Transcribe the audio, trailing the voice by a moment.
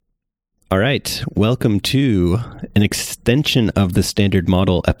All right. Welcome to an extension of the standard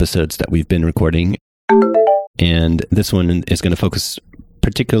model episodes that we've been recording. And this one is going to focus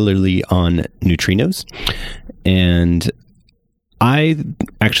particularly on neutrinos. And I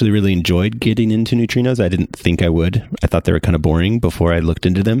actually really enjoyed getting into neutrinos. I didn't think I would. I thought they were kind of boring before I looked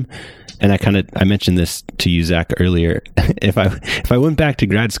into them. And I mentioned this to you, Zach, earlier. If I went back to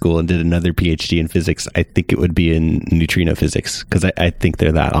grad school and did another PhD in physics, I think it would be in neutrino physics because I think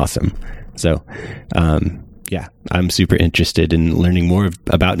they're that awesome. So, yeah, I'm super interested in learning more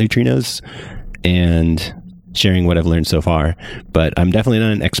about neutrinos and sharing what I've learned so far. But I'm definitely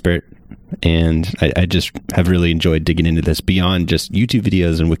not an expert. And I just have really enjoyed digging into this beyond just YouTube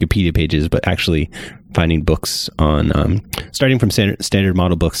videos and Wikipedia pages, but actually finding books on, starting from standard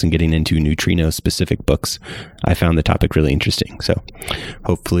model books and getting into neutrino-specific books. I found the topic really interesting. So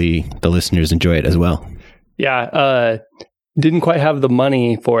hopefully the listeners enjoy it as well. Yeah, didn't quite have the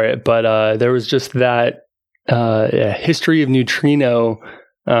money for it, but there was just that History of Neutrino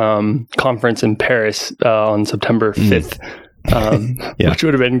conference in Paris on September 5th. Yeah. Which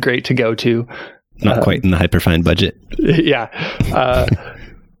would have been great to go to. Not quite in the hyperfine budget. Yeah.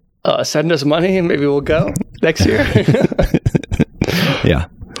 Send us money and maybe we'll go next year. Yeah.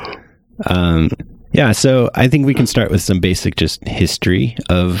 Yeah. So I think we can start with some basic just history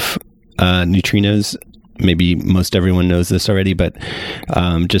of neutrinos. Maybe most everyone knows this already, but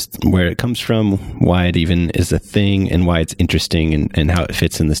just where it comes from, why it even is a thing, and why it's interesting and how it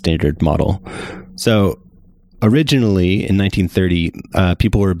fits in the standard model. So originally, in 1930,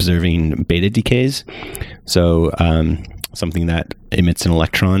 people were observing beta decays. So something that emits an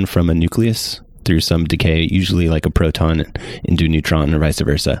electron from a nucleus through some decay, usually like a proton into a neutron or vice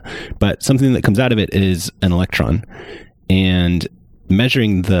versa. But something that comes out of it is an electron. And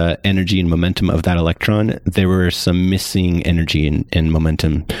measuring the energy and momentum of that electron, there were some missing energy and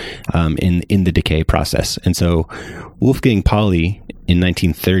momentum in the decay process. And so Wolfgang Pauli in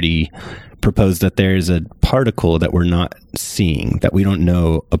 1930 proposed that there's a particle that we're not seeing, that we don't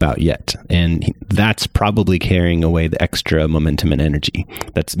know about yet. And that's probably carrying away the extra momentum and energy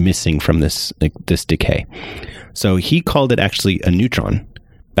that's missing from this decay. So he called it actually a neutron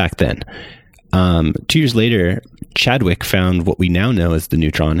back then. 2 years later, Chadwick found what we now know as the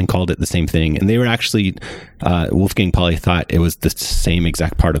neutron and called it the same thing. And they were actually, Wolfgang Pauli thought it was the same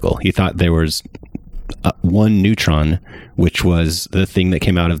exact particle. He thought there was one neutron, which was the thing that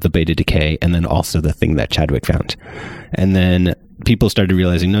came out of the beta decay, and then also the thing that Chadwick found. And then people started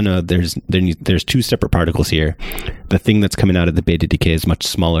realizing, no, there's two separate particles here. The thing that's coming out of the beta decay is much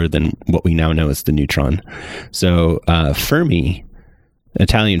smaller than what we now know as the neutron. So Fermi, an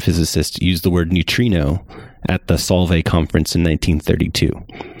Italian physicist, used the word neutrino at the Solvay conference in 1932.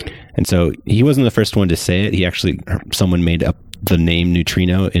 And so he wasn't the first one to say it. Someone made up the name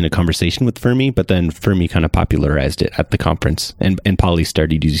neutrino in a conversation with Fermi, but then Fermi kind of popularized it at the conference, and Pauli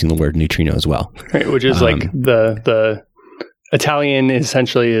started using the word neutrino as well. Right, which is like the Italian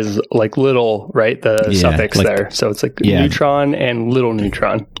essentially is like little, right? The suffix like, there. So it's like neutron and little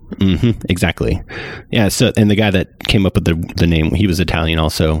neutron. Mm-hmm, exactly. Yeah. So, and the guy that came up with the name, he was Italian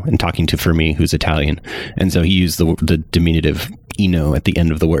also, and talking to Fermi, who's Italian. And so he used the diminutive ino at the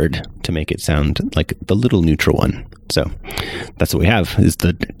end of the word to make it sound like the little neutral one. So that's what we have, is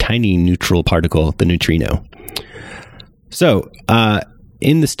the tiny neutral particle, the neutrino. So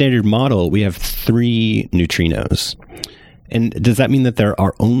in the standard model, we have 3 neutrinos. And does that mean that there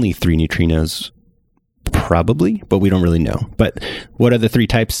are only 3 neutrinos? Probably, but we don't really know. But what are the 3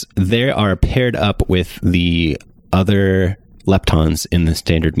 types? They are paired up with the other leptons in the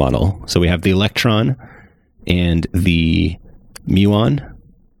standard model. So we have the electron and the muon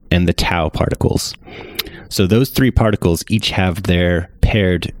and the tau particles. So those 3 particles each have their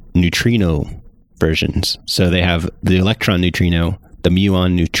paired neutrino versions. So they have the electron neutrino, the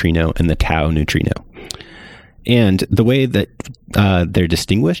muon neutrino, and the tau neutrino. And the way that they're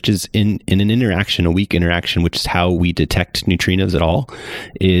distinguished is in an interaction, a weak interaction, which is how we detect neutrinos at all,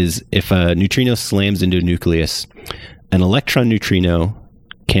 is if a neutrino slams into a nucleus, an electron neutrino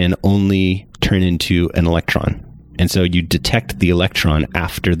can only turn into an electron. And so you detect the electron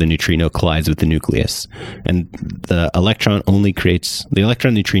after the neutrino collides with the nucleus. And the electron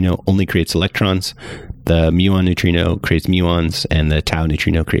neutrino only creates electrons. The muon neutrino creates muons, and the tau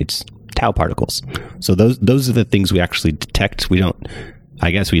neutrino creates tau particles. So those are the things we actually detect. We don't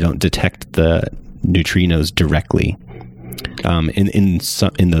detect the neutrinos directly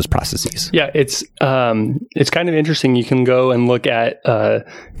in those processes. Yeah, it's kind of interesting. You can go and look at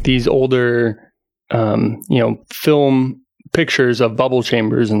these older film pictures of bubble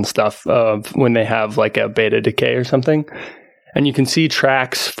chambers and stuff of when they have like a beta decay or something. and you can see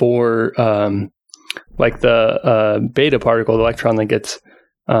tracks for like the beta particle, the electron that gets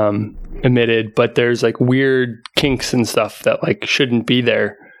emitted, but there's like weird kinks and stuff that like shouldn't be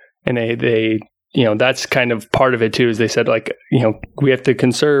there. And they that's kind of part of it too, is they said like, we have to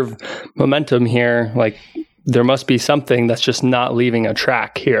conserve momentum here. Like there must be something that's just not leaving a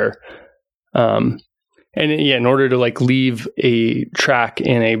track here. In order to like leave a track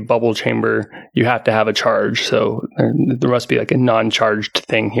in a bubble chamber, you have to have a charge. So there must be like a non-charged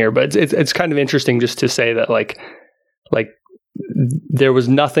thing here. But it's kind of interesting just to say that like there was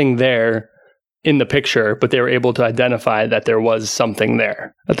nothing there in the picture, but they were able to identify that there was something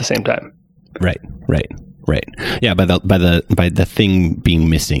there at the same time. Right. Yeah, by the thing being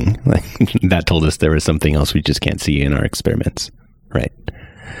missing, like that told us there was something else we just can't see in our experiments. Right.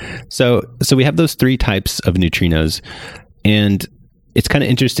 So we have those three types of neutrinos, and it's kind of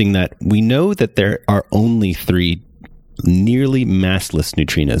interesting that we know that there are only three nearly massless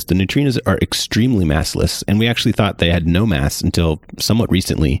neutrinos. The neutrinos are extremely massless, and we actually thought they had no mass until somewhat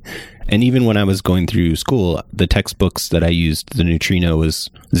recently. And even when I was going through school, the textbooks that I used, the neutrino was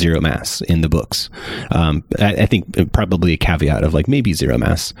zero mass in the books. I think probably a caveat of like maybe zero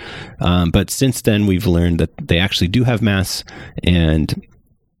mass. But since then, we've learned that they actually do have mass, and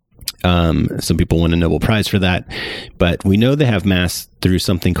some people won a Nobel Prize for that, but we know they have mass through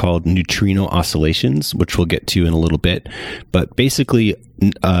something called neutrino oscillations, which we'll get to in a little bit. But basically,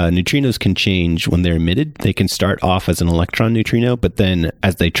 neutrinos can change when they're emitted. They can start off as an electron neutrino, but then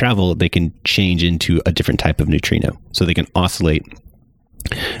as they travel, they can change into a different type of neutrino. So they can oscillate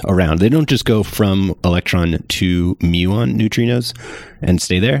around. They don't just go from electron to muon neutrinos and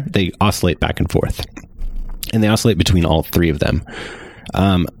stay there. They oscillate back and forth. And they oscillate between all three of them.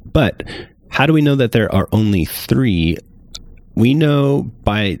 But how do we know that there are only three? We know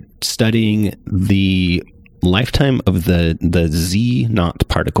by studying the lifetime of the Z naught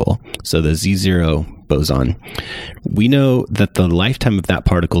particle, so the Z0 boson. We know that the lifetime of that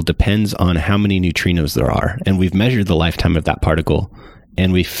particle depends on how many neutrinos there are. And we've measured the lifetime of that particle,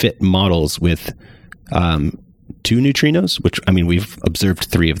 and we fit models with two neutrinos, which, I mean, we've observed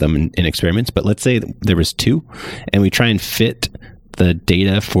three of them in experiments, but let's say there was two, and we try and fit the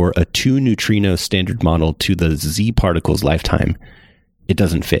data for a 2 neutrino standard model to the Z particle's lifetime. It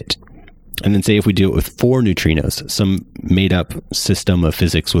doesn't fit. And then say if we do it with 4 neutrinos, some made up system of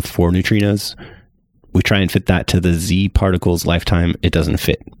physics with 4 neutrinos, we try and fit that to the Z particle's lifetime. It doesn't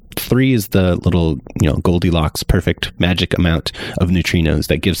fit. 3 is the little, Goldilocks perfect magic amount of neutrinos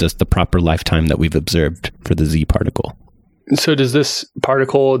that gives us the proper lifetime that we've observed for the Z particle. So does this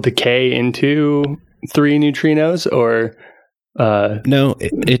particle decay into 3 neutrinos, or no,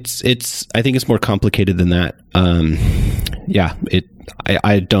 it's I think it's more complicated than that.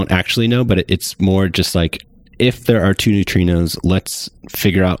 I don't actually know, but it's more just like, if there are 2 neutrinos, let's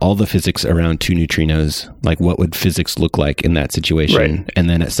figure out all the physics around 2 neutrinos. Like, what would physics look like in that situation? Right. And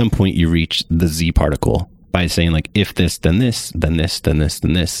then at some point you reach the Z particle by saying like, if this, then this, then this, then this,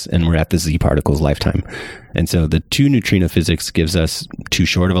 then this, and we're at the Z particle's lifetime. And so the 2 neutrino physics gives us too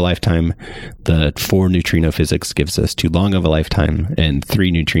short of a lifetime. The 4 neutrino physics gives us too long of a lifetime, and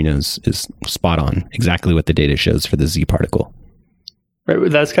 3 neutrinos is spot on, exactly what the data shows for the Z particle.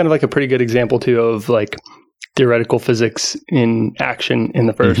 Right. That's kind of like a pretty good example too of like theoretical physics in action in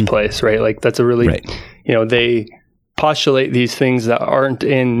the first place, right? Like that's a really, they postulate these things that aren't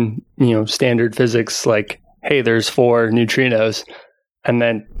in, standard physics, like, hey, there's 4 neutrinos, and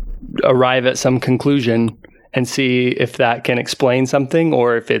then arrive at some conclusion and see if that can explain something,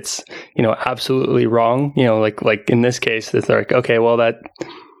 or if it's, absolutely wrong. Like in this case, it's like, okay, well, that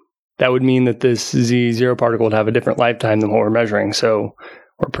would mean that this Z0 particle would have a different lifetime than what we're measuring. So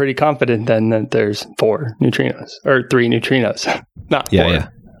we're pretty confident then that there's 4 neutrinos, or 3 neutrinos, not 4. Yeah.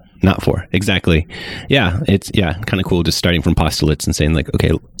 Not 4. Exactly. Yeah. It's kind of cool just starting from postulates and saying like,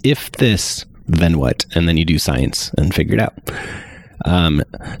 okay, if this, then what? And then you do science and figure it out.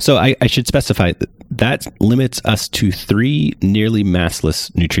 So I should specify that limits us to 3 nearly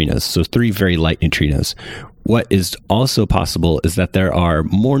massless neutrinos. So 3 very light neutrinos. What is also possible is that there are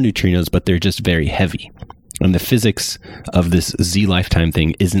more neutrinos, but they're just very heavy. And the physics of this Z lifetime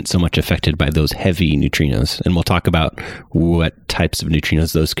thing isn't so much affected by those heavy neutrinos. And we'll talk about what types of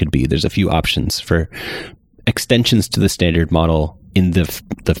neutrinos those could be. There's a few options for extensions to the standard model in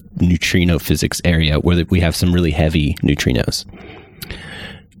the neutrino physics area, where we have some really heavy neutrinos.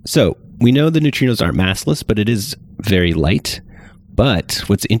 So we know the neutrinos aren't massless, but it is very light. But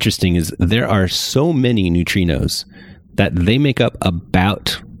what's interesting is there are so many neutrinos that they make up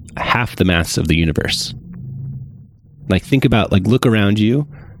about half the mass of the universe. Like, think about, like, look around you.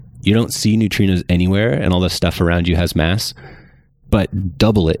 You don't see neutrinos anywhere, and all the stuff around you has mass. but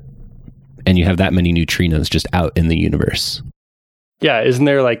double it, and you have that many neutrinos just out in the universe. Yeah, isn't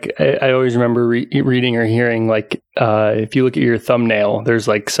there like, I always remember reading or hearing like, if you look at your thumbnail, there's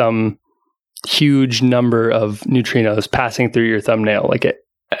like some huge number of neutrinos passing through your thumbnail, like at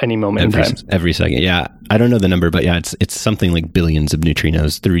any moment in time. Every second. Yeah. I don't know the number, but yeah, it's something like billions of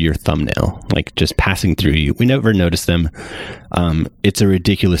neutrinos through your thumbnail, like just passing through you. We never notice them. It's a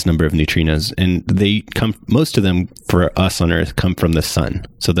ridiculous number of neutrinos, and most of them for us on Earth come from the sun.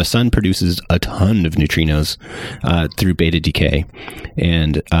 So the sun produces a ton of neutrinos through beta decay.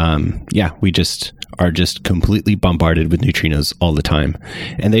 And we are just completely bombarded with neutrinos all the time.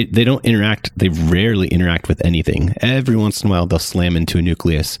 And they don't interact. They rarely interact with anything. Every once in a while, they'll slam into a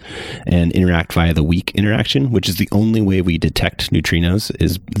nucleus and interact via the weak interaction, which is the only way we detect neutrinos,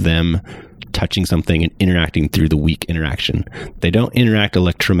 is them touching something and interacting through the weak interaction. They don't interact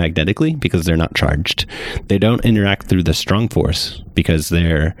electromagnetically because they're not charged. They don't interact through the strong force because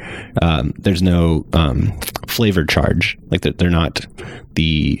there's no flavor charge. Like they're not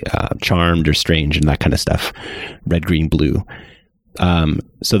the charmed or strange and that kind of stuff. Red, green, blue.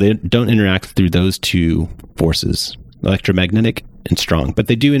 So they don't interact through those two forces, electromagnetic and strong, but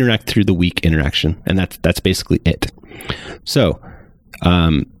they do interact through the weak interaction, and that's basically it. So,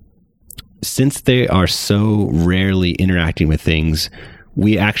 since they are so rarely interacting with things,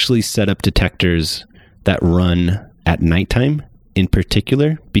 we actually set up detectors that run at nighttime in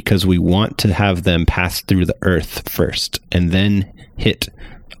particular, because we want to have them pass through the Earth first and then hit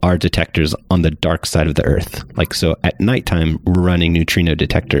our detectors on the dark side of the Earth. Like, so at nighttime, we're running neutrino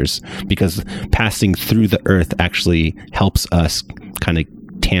detectors because passing through the Earth actually helps us kind of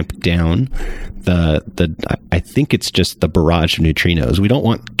tamp down I think it's just the barrage of neutrinos. We don't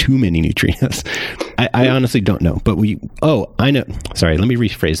want too many neutrinos. I honestly don't know, but I know. Sorry, let me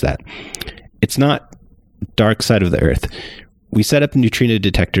rephrase that. It's not dark side of the Earth. We set up neutrino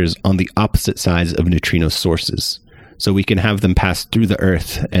detectors on the opposite sides of neutrino sources, so we can have them pass through the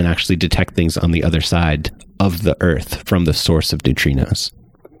Earth and actually detect things on the other side of the Earth from the source of neutrinos.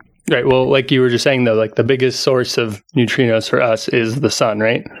 Right. Well, like you were just saying, though, like the biggest source of neutrinos for us is the sun,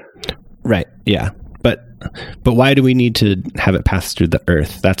 right? Right. Yeah. But why do we need to have it pass through the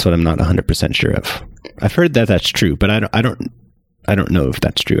Earth? That's what I'm not 100% sure of. I've heard that that's true, but I don't know if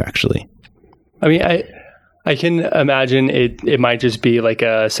that's true actually. I mean, I can imagine it might just be like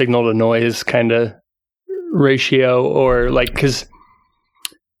a signal to noise kind of ratio, or like, because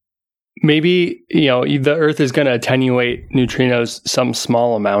maybe, the Earth is going to attenuate neutrinos some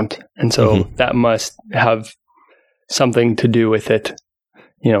small amount, and so that must have something to do with it.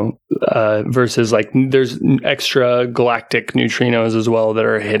 Versus like there's extra galactic neutrinos as well that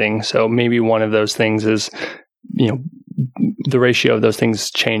are hitting. So maybe one of those things is, the ratio of those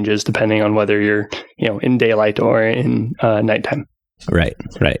things changes depending on whether you're, in daylight or in nighttime. Right.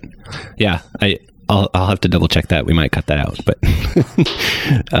 Yeah. I'll have to double check that. We might cut that out, but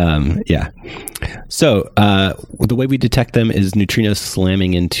yeah. So the way we detect them is neutrinos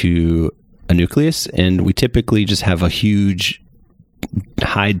slamming into a nucleus, and we typically just have a huge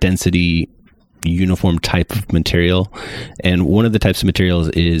high density uniform type of material, and one of the types of materials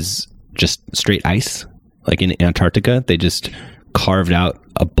is just straight ice. Like in Antarctica, they just carved out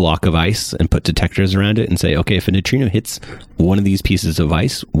a block of ice and put detectors around it and say, okay, if a neutrino hits one of these pieces of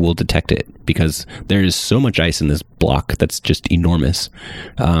ice, we'll detect it, because there is so much ice in this block that's just enormous.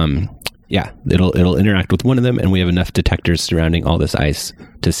 It'll interact with one of them, and we have enough detectors surrounding all this ice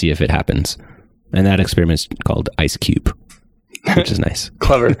to see if it happens. And that experiment's called Ice Cube, which is nice.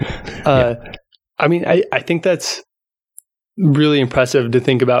 Clever. I mean, I think that's really impressive to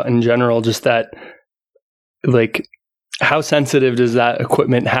think about in general, just that, like, how sensitive does that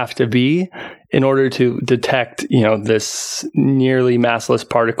equipment have to be in order to detect, this nearly massless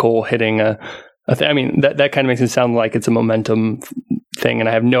particle hitting a thing? I mean, that kind of makes it sound like it's a momentum thing, and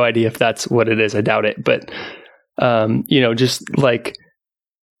I have no idea if that's what it is. I doubt it. But, just like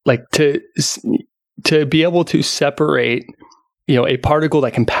to be able to separate, a particle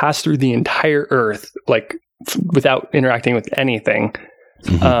that can pass through the entire Earth, like without interacting with anything,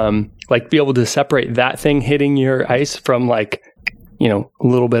 like be able to separate that thing hitting your ice from like, a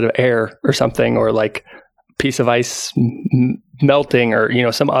little bit of air or something, or like a piece of ice melting,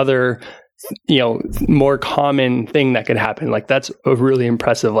 or, some other, more common thing that could happen. Like that's a really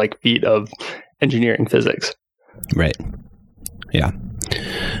impressive feat of engineering physics. Right. Yeah.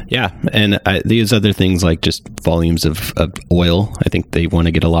 Yeah. And these other things like just volumes of oil, I think they want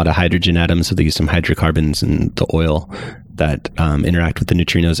to get a lot of hydrogen atoms, so they use some hydrocarbons in the oil. that interact with the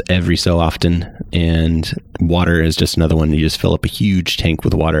neutrinos every so often. And water is just another one. You just fill up a huge tank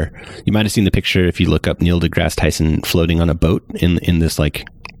with water. You might have seen the picture if you look up Neil deGrasse Tyson floating on a boat in this, like,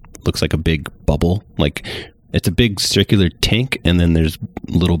 looks like a big bubble. Like, it's a big circular tank, and then there's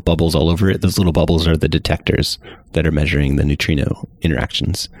little bubbles all over it. Those little bubbles are the detectors that are measuring the neutrino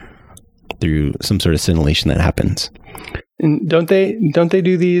interactions through some sort of scintillation that happens. And don't they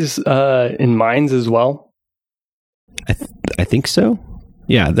do these in mines as well? I think so.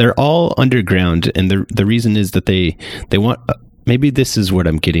 Yeah, they're all underground, and the reason is that they want. Maybe this is what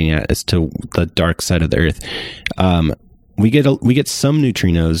I'm getting at as to the dark side of the Earth. We get some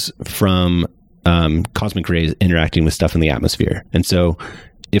neutrinos from cosmic rays interacting with stuff in the atmosphere, and so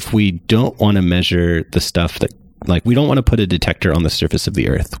if we don't want to measure the stuff that, like, we don't want to put a detector on the surface of the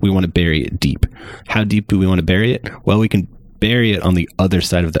Earth. We want to bury it deep. How deep do we want to bury it? Well, we can bury it on the other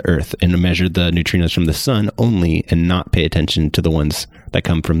side of the Earth and measure the neutrinos from the sun only, and not pay attention to the ones that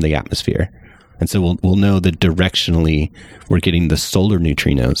come from the atmosphere. And so we'll know that directionally we're getting the solar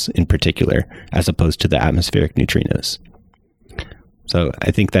neutrinos in particular, as opposed to the atmospheric neutrinos. So I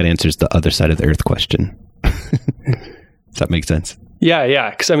think that answers the other side of the Earth question. Does that make sense?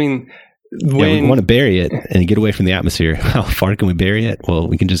 Yeah. Because I mean, we want to bury it and get away from the atmosphere. How far can we bury it? Well,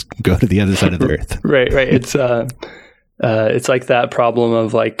 we can just go to the other side of the Earth. Right. It's like that problem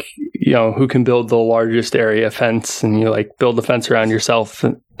of, like, you know, who can build the largest area fence, and you, like, build the fence around yourself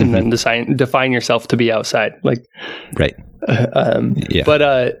and then define yourself to be outside. Like, right. Yeah.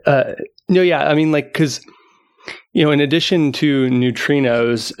 But no, yeah. I mean, like, because, you know, in addition to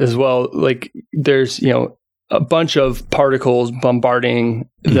neutrinos as well, like, there's, you know, a bunch of particles bombarding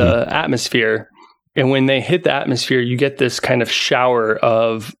the atmosphere. And when they hit the atmosphere, you get this kind of shower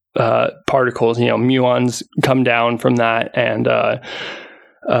of particles. You know, muons come down from that. And I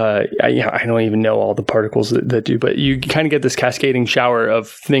don't even know all the particles that do, but you kind of get this cascading shower of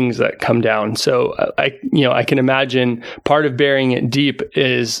things that come down. So I can imagine part of burying it deep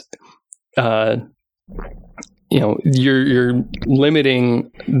is, you're limiting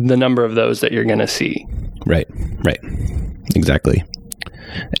the number of those that you're going to see. Right. Exactly.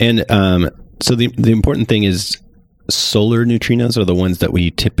 And so the important thing is solar neutrinos are the ones that we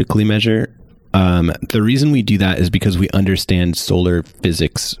typically measure. The reason we do that is because we understand solar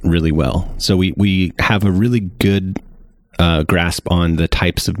physics really well. So we have a really good grasp on the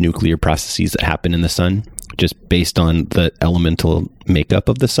types of nuclear processes that happen in the sun, just based on the elemental makeup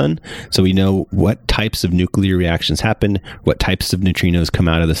of the sun. So we know what types of nuclear reactions happen, what types of neutrinos come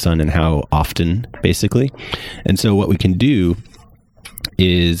out of the sun, and how often, basically. And so what we can do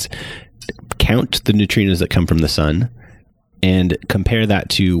is count the neutrinos that come from the sun and compare that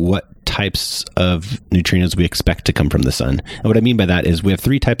to what types of neutrinos we expect to come from the sun. And what I mean by that is we have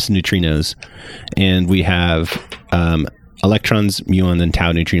 3 types of neutrinos, and we have electrons, muons, and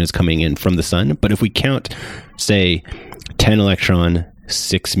tau neutrinos coming in from the sun. But if we count, say, 10 electron,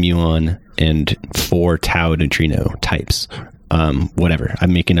 6 muon, and 4 tau neutrino types, whatever,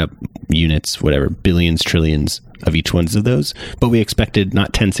 I'm making up units, whatever, billions, trillions of each ones of those, but we expected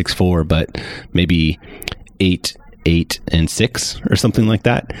not 10, 6, 4, but maybe 8, 8, and 6, or something like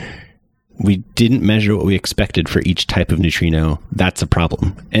that. We didn't measure what we expected for each type of neutrino. That's a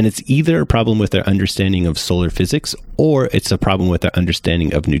problem. And it's either a problem with our understanding of solar physics, or it's a problem with our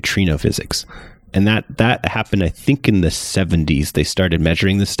understanding of neutrino physics. And that happened, I think, in the 70s. They started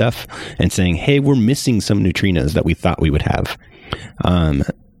measuring this stuff and saying, hey, we're missing some neutrinos that we thought we would have.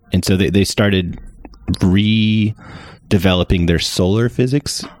 And so they started redeveloping their solar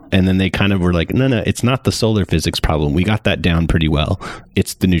physics. And then they kind of were like, no, it's not the solar physics problem. We got that down pretty well.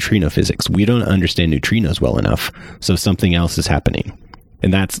 It's the neutrino physics. We don't understand neutrinos well enough. So something else is happening.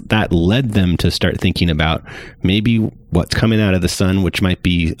 And that led them to start thinking about maybe what's coming out of the sun, which might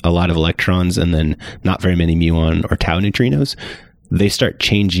be a lot of electrons and then not very many muon or tau neutrinos. They start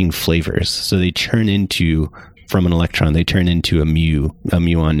changing flavors. So they turn into, from an electron, they turn into a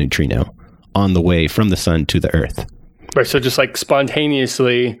muon neutrino on the way from the sun to the Earth. Right. So just like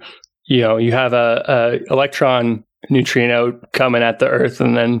spontaneously, you have a electron neutrino coming at the Earth,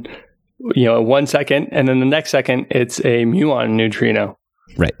 and then, 1 second, and then the next second it's a muon neutrino.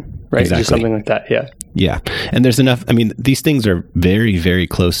 Right. Exactly. Just something like that. Yeah. Yeah. And there's enough. I mean, these things are very, very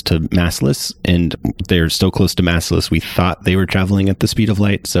close to massless, and they're so close to massless, we thought they were traveling at the speed of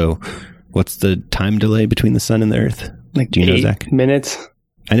light. So what's the time delay between the sun and the Earth? Like, do you know, Zach? Minutes.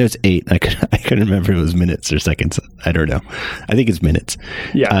 I know it's 8. I couldn't remember if it was minutes or seconds. I don't know. I think it's minutes.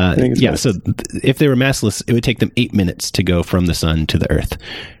 Yeah. I think it's minutes. So if they were massless, it would take them 8 minutes to go from the sun to the Earth.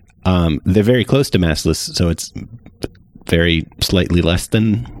 They're very close to massless, so it's very slightly less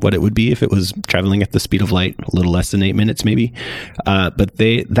than what it would be if it was traveling at the speed of light, a little less than 8 minutes maybe. But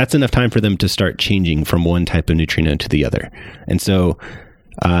that's enough time for them to start changing from one type of neutrino to the other. And so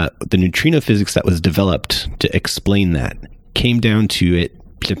the neutrino physics that was developed to explain that came down to it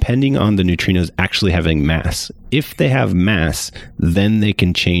depending on the neutrinos actually having mass. If they have mass, then they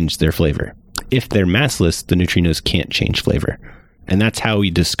can change their flavor. If they're massless, the neutrinos can't change flavor. And that's how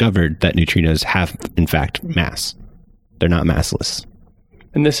we discovered that neutrinos have, in fact, mass. They're not massless.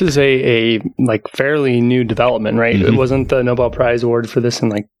 And this is a like fairly new development, right? Mm-hmm. It wasn't the Nobel Prize award for this in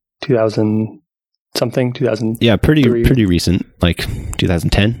like 2000 something, 2000. Yeah, pretty recent, like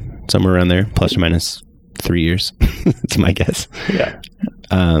 2010, somewhere around there, plus or minus 3 years. That's my guess.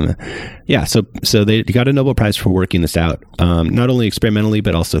 Yeah. So they got a Nobel Prize for working this out, not only experimentally,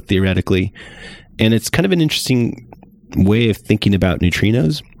 but also theoretically. And it's kind of an interesting way of thinking about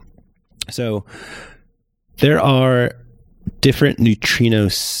neutrinos. So there are different neutrino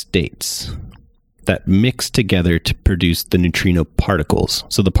states that mix together to produce the neutrino particles.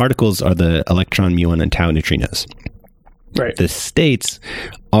 So the particles are the electron, muon, and tau neutrinos. Right. The states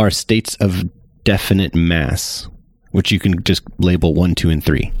are states of definite mass, which you can just label 1, 2, and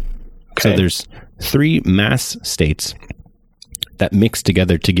 3. Okay. So there's 3 mass states that mix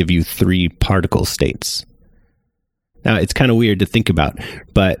together to give you 3 particle states. Now, it's kind of weird to think about,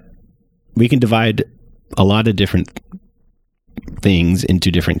 but we can divide a lot of different things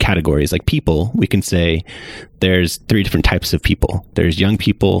into different categories. Like people, we can say there's 3 different types of people. There's young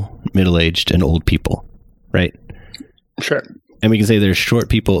people, middle-aged, and old people, right? Sure. And we can say there's short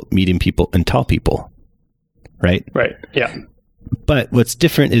people, medium people, and tall people, right? Right, yeah. But what's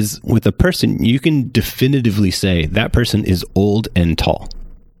different is with a person, you can definitively say that person is old and tall.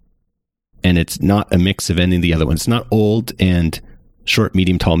 And it's not a mix of any of the other ones. It's not old and short,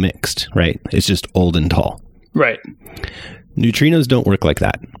 medium, tall mixed, right? It's just old and tall. Right. Neutrinos don't work like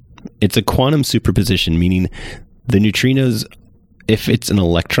that. It's a quantum superposition, meaning the neutrinos, if it's an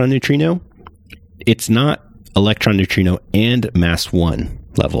electron neutrino, it's not electron neutrino and mass 1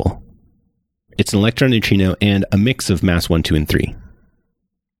 level. It's an electron neutrino and a mix of mass 1, 2, and 3.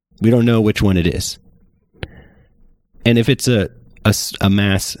 We don't know which one it is. And if it's a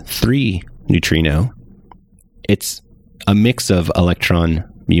mass 3 neutrino, it's a mix of electron,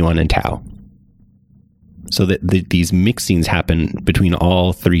 muon, and tau. So that these mixings happen between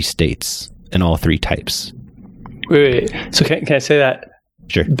all 3 states and all 3 types. Wait. So can I say that?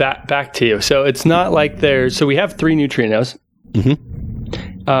 Sure. Back to you. So it's not like so we have 3 neutrinos.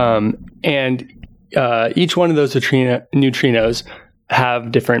 Mm-hmm. And each one of those neutrinos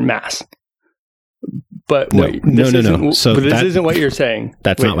have different mass. But no. So this isn't what you're saying.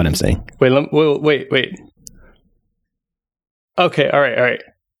 That's not what I'm saying. Wait. Okay. All right.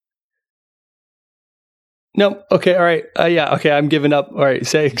 No. Okay. All right. Yeah. Okay. I'm giving up. All right.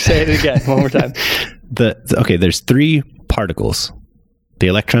 Say it again one more time. Okay. There's 3 particles: the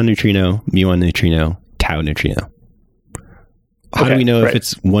electron neutrino, muon neutrino, tau neutrino. How do we know if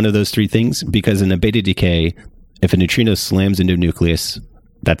it's one of those 3 things? Because in a beta decay, if a neutrino slams into a nucleus,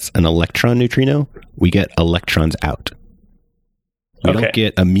 that's an electron neutrino. We get electrons out. We don't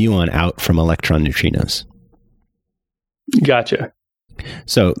get a muon out from electron neutrinos. Gotcha.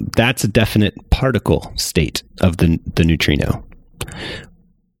 So that's a definite particle state of the neutrino.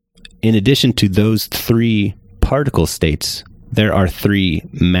 In addition to those 3 particle states, there are 3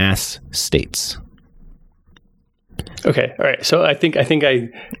 mass states. Okay. All right. So I think I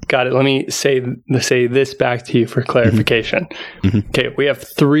got it. Let me say this back to you for clarification. Mm-hmm. Okay. We have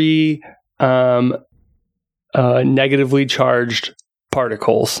 3 negatively charged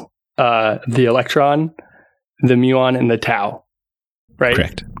particles: the electron, the muon, and the tau.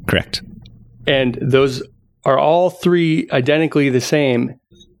 Right. Correct. And those are all 3 identically the same,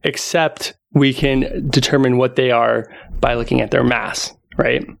 except we can determine what they are by looking at their mass.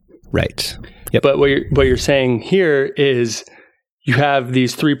 Right. Right. Yep. But what you're saying here is you have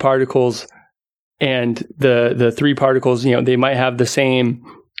these 3 particles, and the 3 particles, they might have the same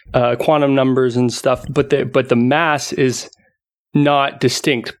quantum numbers and stuff, but the mass is not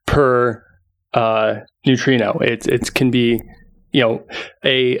distinct per neutrino. It can be, an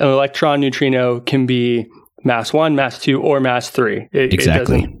electron neutrino can be mass 1, mass 2, or mass 3.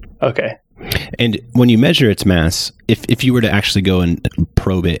 Exactly. Okay. And when you measure its mass, if you were to actually go and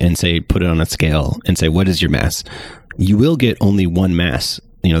probe it and say, put it on a scale and say, what is your mass? You will get only one mass.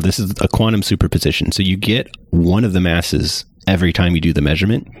 This is a quantum superposition. So you get one of the masses every time you do the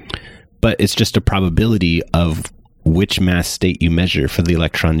measurement, but it's just a probability of which mass state you measure for the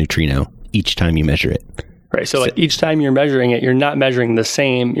electron neutrino each time you measure it. Right. So like each time you're measuring it, you're not measuring the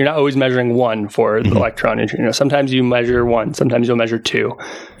same. You're not always measuring one for the electron neutrino. Sometimes you measure one. Sometimes you'll measure two.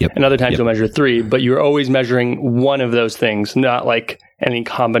 Yep. And other times you'll measure three. But you're always measuring one of those things, not like any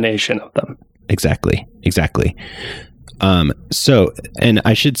combination of them. Exactly. So, and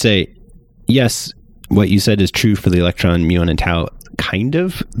I should say, yes, what you said is true for the electron, muon, and tau. Kind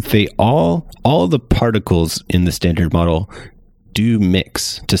of. They all the particles in the standard model do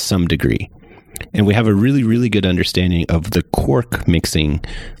mix to some degree. And we have a really, really good understanding of the quark mixing.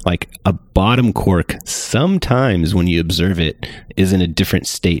 Like a bottom quark, sometimes when you observe it, is in a different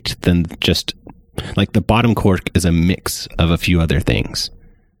state than just like the bottom quark is a mix of a few other things.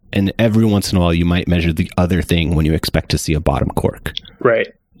 And every once in a while, you might measure the other thing when you expect to see a bottom quark. Right.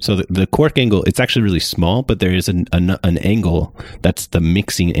 So the quark angle, it's actually really small, but there is an angle that's the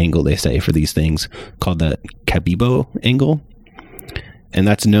mixing angle, they say, for these things called the Cabibbo angle. And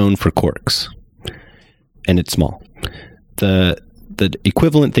that's known for quarks. And it's small. The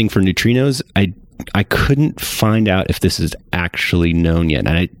equivalent thing for neutrinos, I couldn't find out if this is actually known yet.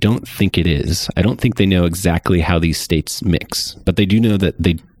 And I don't think it is. I don't think they know exactly how these states mix. But they do know that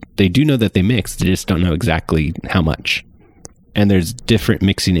they do know that they mix. They just don't know exactly how much. And there's different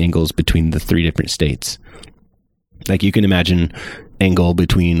mixing angles between the three different states. Like you can imagine angle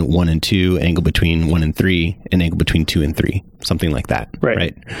between 1 and 2, angle between 1 and 3, and angle between 2 and 3. Something like that.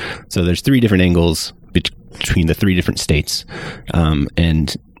 Right? So there's three different angles between the three different states.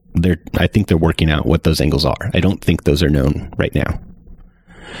 And I think they're working out what those angles are. I don't think those are known right now.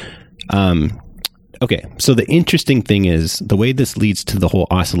 Okay, so the interesting thing is the way this leads to the whole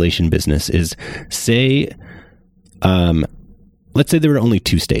oscillation business is let's say there were only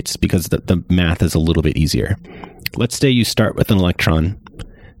two states because the math is a little bit easier. Let's say you start with an electron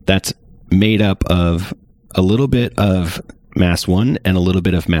that's made up of a little bit of mass 1 and a little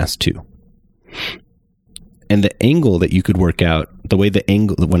bit of mass 2. And the angle that you could work out, the way the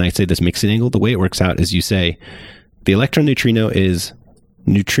angle, when I say this mixing angle, the way it works out is you say the electron neutrino is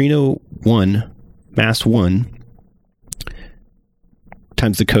neutrino 1, mass 1,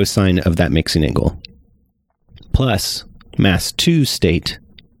 times the cosine of that mixing angle, plus mass 2 state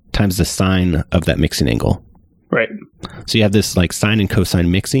times the sine of that mixing angle. Right. So you have this like sine and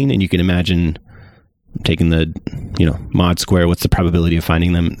cosine mixing, and you can imagine taking the, mod square, what's the probability of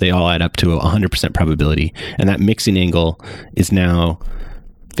finding them? They all add up to 100% probability. And that mixing angle is now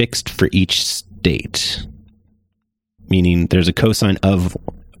fixed for each state, meaning there's a cosine of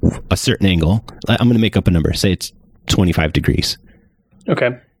a certain angle. I'm going to make up a number. Say it's 25 degrees.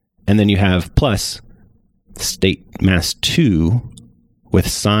 Okay. And then you have plus state mass 2 with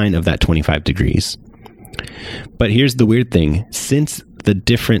sine of that 25 degrees. But here's the weird thing. Since the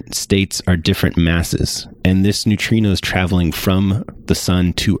different states are different masses, and this neutrino is traveling from the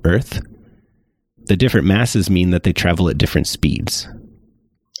sun to Earth, the different masses mean that they travel at different speeds.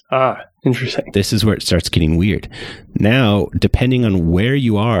 Ah, interesting. This is where it starts getting weird. Now, depending on where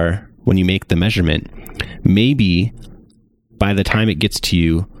you are when you make the measurement, maybe by the time it gets to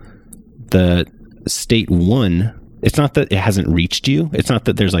you, the state 1, it's not that it hasn't reached you. It's not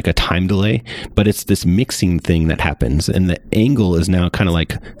that there's like a time delay, but it's this mixing thing that happens. And the angle is now kind of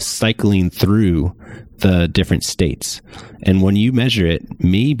like cycling through the different states. And when you measure it,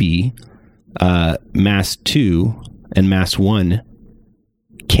 maybe mass 2 and mass 1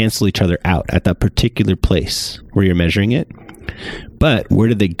 cancel each other out at that particular place where you're measuring it. But where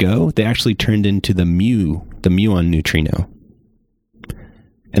did they go? They actually turned into the muon neutrino.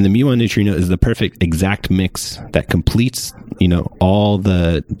 And the muon neutrino is the perfect exact mix that completes, all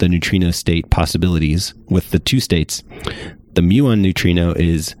the neutrino state possibilities with the two states. The muon neutrino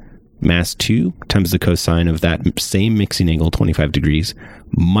is mass 2 times the cosine of that same mixing angle, 25 degrees,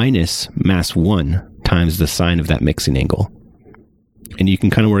 minus mass 1 times the sine of that mixing angle. And you can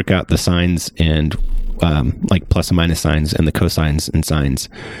kind of work out the signs and like plus and minus signs and the cosines and sines,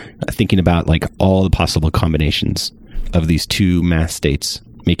 thinking about like all the possible combinations of these two mass states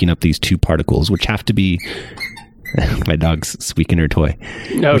making up these two particles, which have to be my dog's squeaking her toy.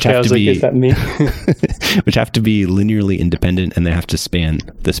 Okay, which have I was to be, is that me? which have to be linearly independent, and they have to span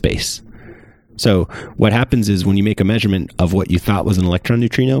the space. So what happens is when you make a measurement of what you thought was an electron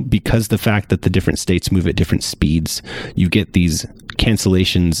neutrino, because the fact that the different states move at different speeds, you get these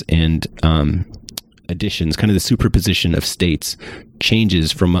cancellations and additions, kind of the superposition of states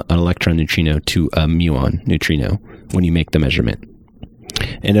changes from an electron neutrino to a muon neutrino when you make the measurement.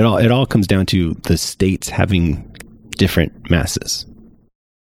 And it all comes down to the states having different masses.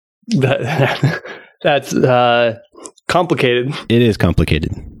 That's complicated. It is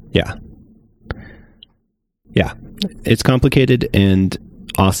complicated. Yeah. Yeah. It's complicated and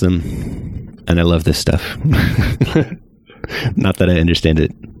awesome. and I love this stuff. Not that I understand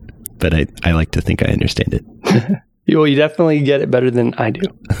it, but I like to think I understand it. Well, you definitely get it better than I do.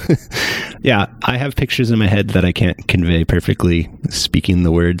 Yeah, I have pictures in my head that I can't convey perfectly speaking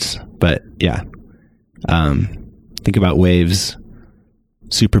the words, but yeah. Think about waves,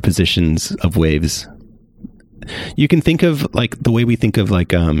 superpositions of waves. You can think of like the way we think of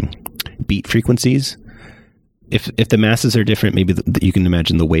like beat frequencies. If the masses are different, maybe you can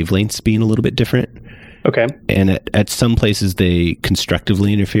imagine the wavelengths being a little bit different. Okay. And at some places they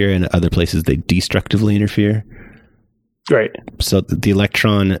constructively interfere, and at other places they destructively interfere. Right. So the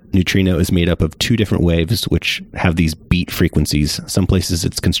electron neutrino is made up of two different waves which have these beat frequencies. Some places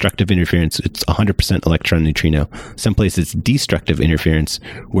it's constructive interference, it's 100% electron neutrino. Some places it's destructive interference,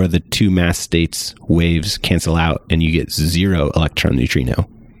 where the two mass states waves cancel out and you get 0 electron neutrino.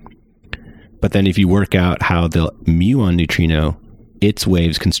 But then if you work out how the muon neutrino, its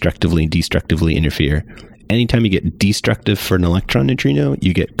waves constructively and destructively interfere, anytime you get destructive for an electron neutrino,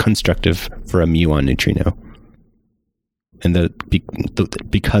 you get constructive for a muon neutrino. And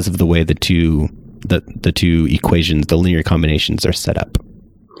because of the way the two equations, the linear combinations, are set up.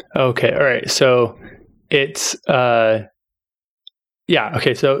 Okay, all right. So it's okay.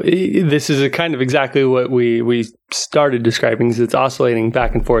 So this is kind of exactly what we started describing. Is it's oscillating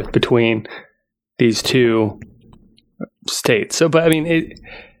back and forth between these two states. So, but I mean,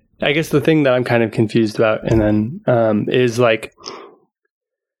 I guess the thing that I'm kind of confused about, and then is like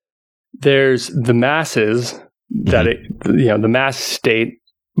there's the masses. That the mass state,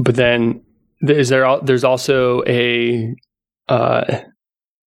 but then there's also a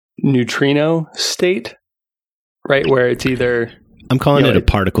neutrino state, right? Where it's either I'm calling it a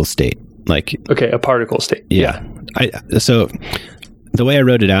particle state, like a particle state. Yeah. So the way I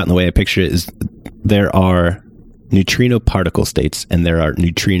wrote it out and the way I picture it is there are neutrino particle states and there are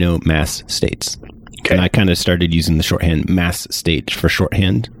neutrino mass states. Okay. And I kind of started using the shorthand mass state for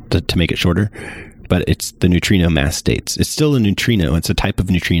shorthand to make it shorter. But it's the neutrino mass states. It's still a neutrino. It's a type of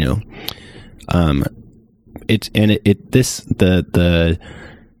neutrino. The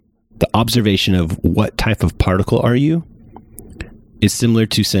observation of what type of particle are you is similar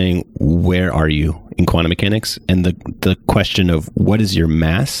to saying where are you in quantum mechanics, and the question of what is your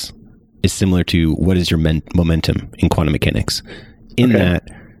mass is similar to what is your momentum in quantum mechanics. In that,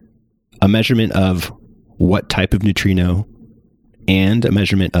 a measurement of what type of neutrino and a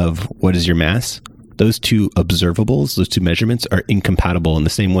measurement of what is your mass. Those two observables, those two measurements are incompatible in the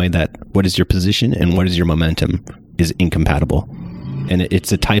same way that what is your position and what is your momentum is incompatible. And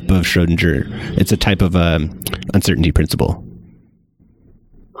it's a type of Schrodinger, it's a type of uncertainty principle.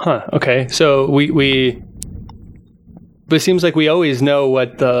 Huh, okay. So but it seems like we always know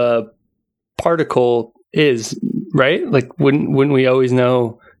what the particle is, right? Like wouldn't we always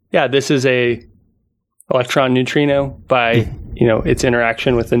know, this is a electron neutrino by its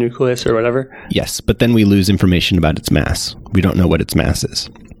interaction with the nucleus or whatever? Yes, but then we lose information about its mass. We don't know what its mass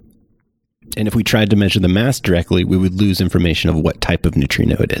is. And if we tried to measure the mass directly, we would lose information of what type of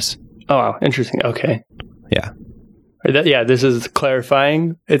neutrino it is. Oh, wow. Interesting. Okay. Yeah. This is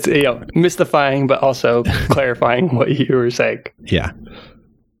clarifying. It's mystifying, but also clarifying what you were saying. Yeah.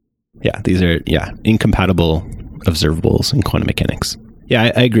 Yeah, these are incompatible observables in quantum mechanics.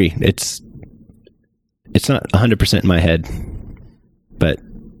 Yeah, I agree. It's not 100% in my head, but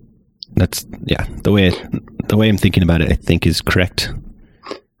that's the way I'm thinking about it, I think is correct.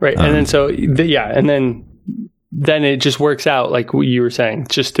 Right. And then then it just works out like what you were saying,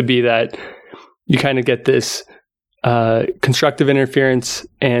 just to be that you kind of get this constructive interference,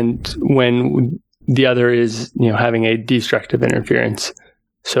 and when the other is having a destructive interference,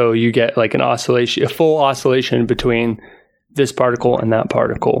 so you get like an oscillation, a full oscillation between this particle and that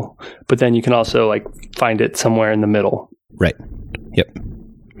particle, but then you can also like find it somewhere in the middle. Right. Yep.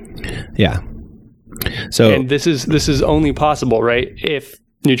 Yeah. So, and this is only possible, right, if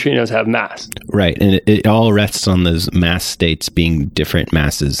neutrinos have mass. Right, and it all rests on those mass states being different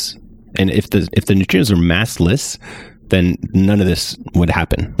masses. And if the neutrinos are massless, then none of this would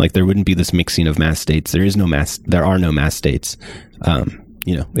happen. Like there wouldn't be this mixing of mass states. There are no mass states.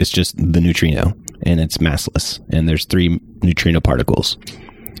 It's just the neutrino, and it's massless. And there's 3 neutrino particles.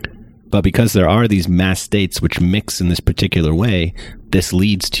 But because there are these mass states which mix in this particular way, this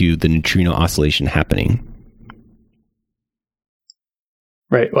leads to the neutrino oscillation happening.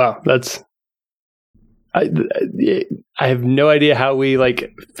 Right. Wow. I have no idea how we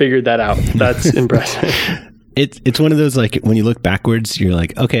figured that out. That's impressive. It's one of those, like, when you look backwards, you're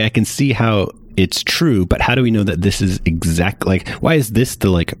like, okay, I can see how it's true, but how do we know that this is exact? Like, why is this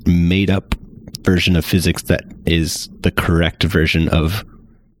the made up version of physics that is the correct version of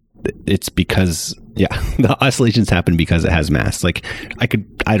it's because, the oscillations happen because it has mass. Like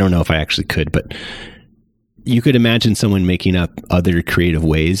I don't know if I actually could, but you could imagine someone making up other creative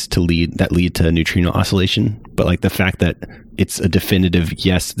ways to lead to neutrino oscillation. But like the fact that it's a definitive,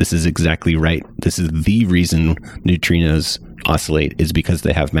 yes, this is exactly right. This is the reason neutrinos oscillate is because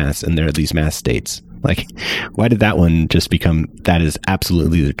they have mass and there are these mass states. Like, why did that one just become, that is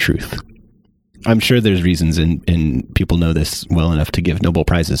absolutely the truth? I'm sure there's reasons, and people know this well enough to give Nobel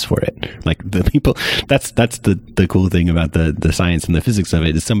Prizes for it. Like the people, that's the cool thing about the science and the physics of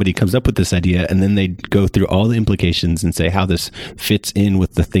it is somebody comes up with this idea and then they go through all the implications and say how this fits in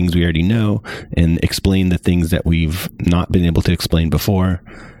with the things we already know and explain the things that we've not been able to explain before.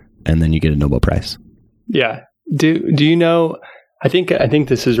 And then you get a Nobel Prize. Yeah. Do you know, I think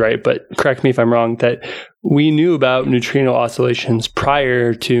this is right, but correct me if I'm wrong, that we knew about neutrino oscillations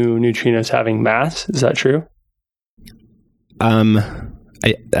prior to neutrinos having mass. Is that true?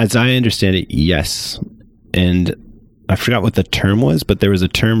 As I understand it, yes. And I forgot what the term was, but there was a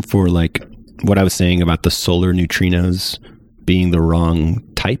term for like what I was saying about the solar neutrinos being the wrong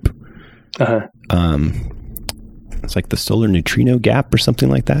type. Uh-huh. It's like the solar neutrino gap or something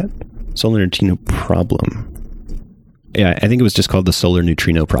like that. Solar neutrino problem. Yeah, I think it was just called the solar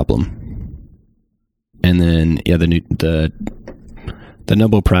neutrino problem. And then, the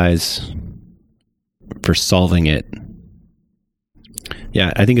Nobel Prize for solving it.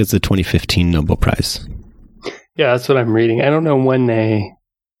 Yeah, I think it's the 2015 Nobel Prize. Yeah, that's what I'm reading. I don't know when they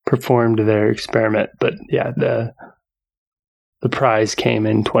performed their experiment, but yeah, the prize came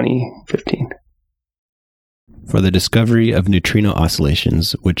in 2015. For the discovery of neutrino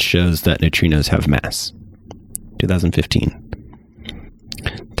oscillations, which shows that neutrinos have mass. 2015.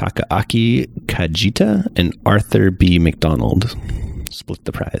 Takaaki Kajita and Arthur B. McDonald split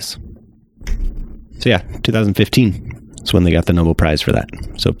the prize. So yeah, 2015 is when they got the Nobel Prize for that.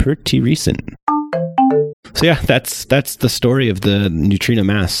 So pretty recent. So yeah, that's the story of the neutrino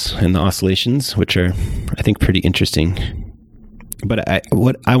mass and the oscillations, which are, I think, pretty interesting. But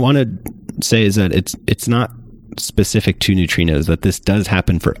what I want to say is that it's not specific to neutrinos, that this does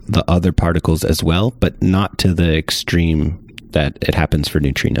happen for the other particles as well, but not to the extreme that it happens for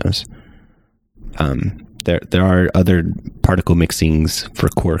neutrinos. There are other particle mixings for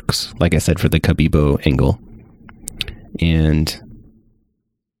quarks, like I said, for the Cabibbo angle. And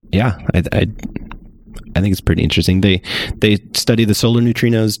yeah, I think it's pretty interesting. They study the solar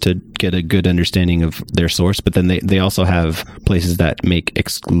neutrinos to get a good understanding of their source, but then they also have places that make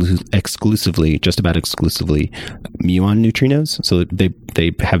exclusively, just about exclusively, muon neutrinos. So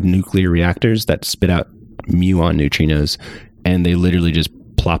they have nuclear reactors that spit out muon neutrinos, and they literally just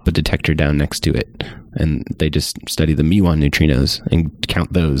plop a detector down next to it, and they just study the muon neutrinos and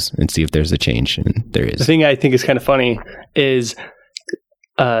count those and see if there's a change, and there is. The thing I think is kind of funny is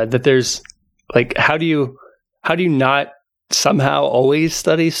that there's, like, how do you not somehow always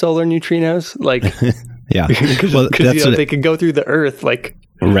study solar neutrinos? Like, yeah, because they could go through the Earth, like,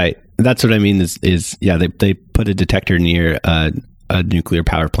 right. That's what I mean. Is they put a detector near a nuclear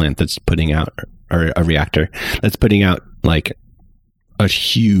power plant that's putting out, or a reactor that's putting out like a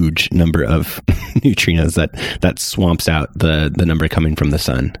huge number of neutrinos that swamps out the number coming from the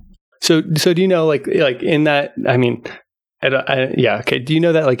sun. So do you know, like in that? I mean. Okay. Do you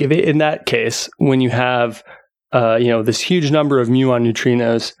know that, like, if in that case, when you have, this huge number of muon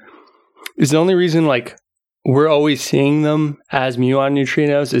neutrinos, is the only reason, like, we're always seeing them as muon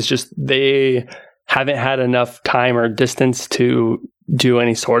neutrinos is just they haven't had enough time or distance to do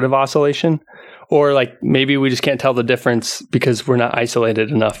any sort of oscillation? Or, like, maybe we just can't tell the difference because we're not isolated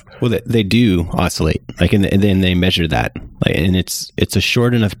enough? Well, they do oscillate, like, and then they measure that, like, and it's a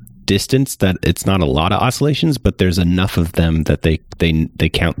short enough distance that it's not a lot of oscillations, but there's enough of them that they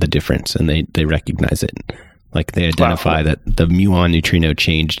count the difference and they recognize it. Like, they identify that the muon neutrino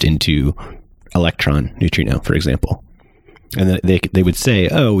changed into electron neutrino, for example. And they would say,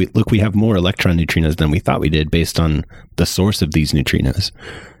 oh, look, we have more electron neutrinos than we thought we did based on the source of these neutrinos.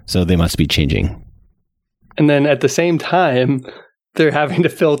 So they must be changing. And then at the same time, they're having to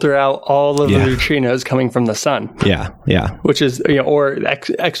filter out all of the neutrinos coming from the sun. Yeah. Which is, or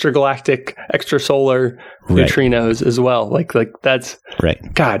extragalactic, extrasolar neutrinos as well. Like that's right.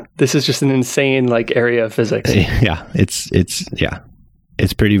 God, this is just an insane, like, area of physics. Yeah,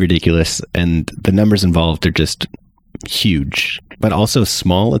 it's pretty ridiculous, and the numbers involved are just huge, but also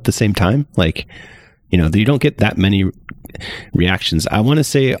small at the same time. Like, you don't get that many reactions. I want to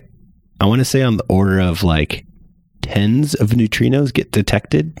say on the order of, like, tens of neutrinos get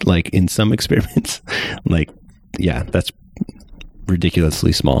detected, like, in some experiments. Like, yeah, that's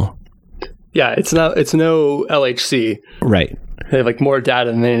ridiculously small. Yeah, it's no LHC. Right. They have like more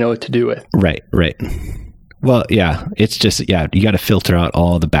data than they know what to do with. Right. Well, yeah, it's just, you got to filter out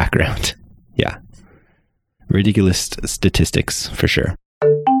all the background. Yeah. Ridiculous statistics for sure.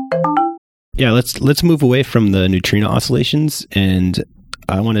 Yeah, let's move away from the neutrino oscillations, and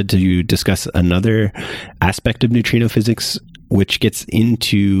I wanted to discuss another aspect of neutrino physics, which gets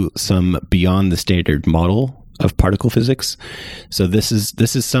into some beyond the standard model of particle physics. So this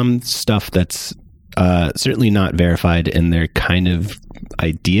is some stuff that's certainly not verified, and they're kind of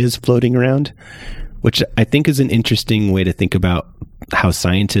ideas floating around, which I think is an interesting way to think about how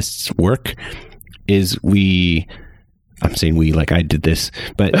scientists work. I'm saying we like I did this,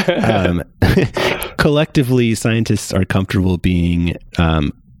 but collectively scientists are comfortable being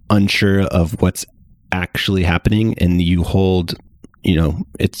unsure of what's actually happening, and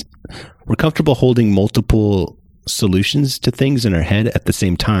we're comfortable holding multiple solutions to things in our head at the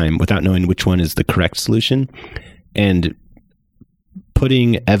same time without knowing which one is the correct solution, and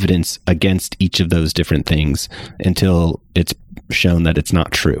putting evidence against each of those different things until it's shown that it's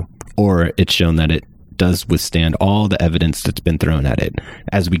not true, or it's shown that it does withstand all the evidence that's been thrown at it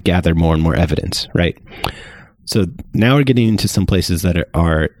as we gather more and more evidence, right? So now we're getting into some places that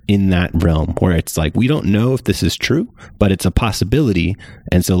are in that realm where it's like, we don't know if this is true, but it's a possibility.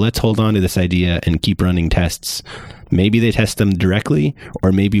 And so let's hold on to this idea and keep running tests. Maybe they test them directly,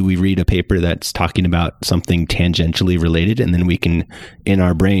 or maybe we read a paper that's talking about something tangentially related, and then we can, in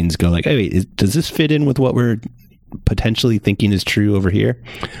our brains, go like, hey, does this fit in with what we're potentially thinking is true over here?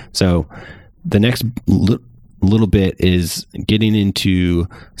 So the next little bit is getting into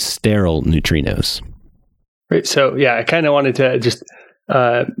sterile neutrinos. Right. So yeah, I kind of wanted to just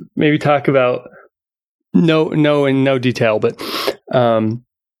maybe talk about in no detail, but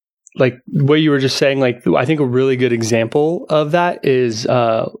like what you were just saying, like I think a really good example of that is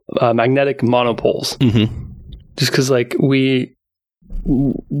magnetic monopoles. Mm-hmm. Just because like we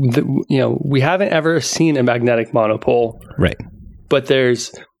haven't ever seen a magnetic monopole, right? But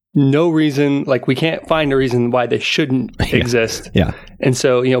there's no reason, like we can't find a reason why they shouldn't exist. Yeah. And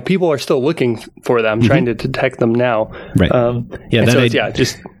so, people are still looking for them, trying to detect them now. Right.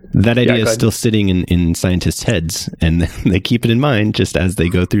 That idea is still sitting in scientists' heads, and they keep it in mind just as they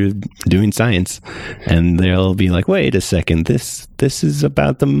go through doing science, and they'll be like, wait a second, this is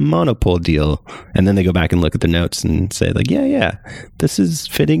about the monopole deal. And then they go back and look at the notes and say like, yeah, this is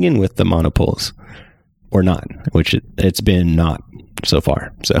fitting in with the monopoles or not, which it's been not so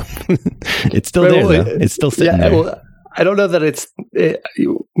far. So it's still there, though. It's still sitting there. Well, I don't know that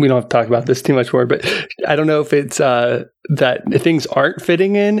we don't have to talk about this too much more, but I don't know if it's that things aren't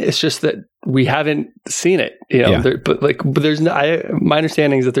fitting in. It's just that we haven't seen it, but there's my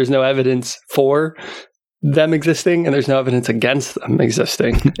understanding is that there's no evidence for them existing, and there's no evidence against them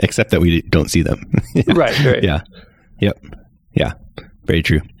existing. Except that we don't see them. Right. Yeah. Yep. Yeah. Very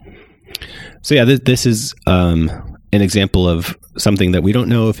true. So yeah, this is an example of something that we don't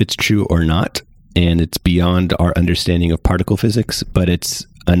know if it's true or not, and it's beyond our understanding of particle physics, but it's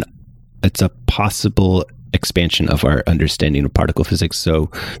a possible expansion of our understanding of particle physics. So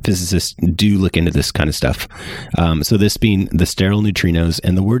physicists do look into this kind of stuff. So this being the sterile neutrinos,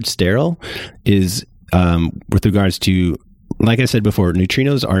 and the word sterile is with regards to, like I said before,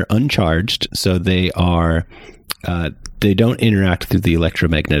 neutrinos are uncharged, so they are they don't interact through the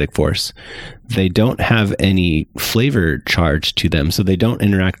electromagnetic force. They don't have any flavor charge to them, so they don't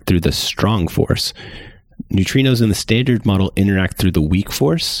interact through the strong force. Neutrinos in the standard model interact through the weak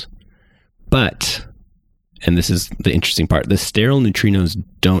force, but, and this is the interesting part, the sterile neutrinos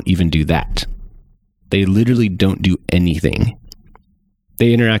don't even do that. They literally don't do anything.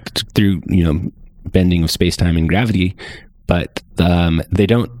 They interact through, bending of space-time and gravity, but they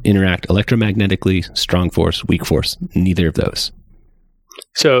don't interact electromagnetically, strong force, weak force, neither of those.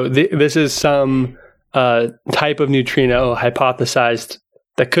 So this is some type of neutrino hypothesized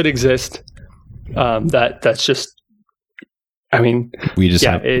that could exist. That's just, we just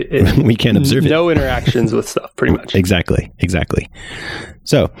we can't observe it. No interactions with stuff, pretty much. Exactly.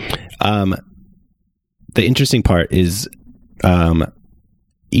 So the interesting part is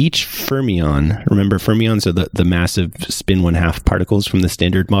each fermion, remember fermions are the massive spin 1/2 particles from the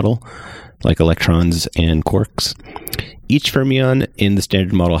standard model, like electrons and quarks. Each fermion in the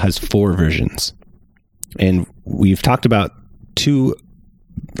standard model has 4 versions. And we've talked about 2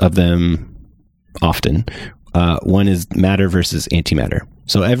 of them often. One is matter versus antimatter.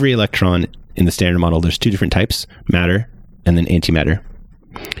 So every electron in the standard model, there's 2 different types, matter and then antimatter.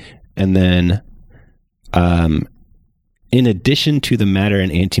 And then in addition to the matter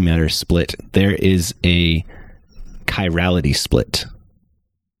and antimatter split, there is a chirality split.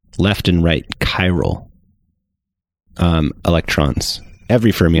 Left and right, chiral. electrons.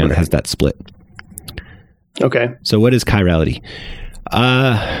 Every fermion has that split. Okay. So what is chirality?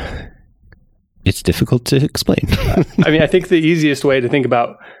 It's difficult to explain. I mean, I think the easiest way to think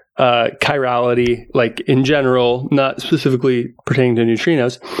about chirality, like in general, not specifically pertaining to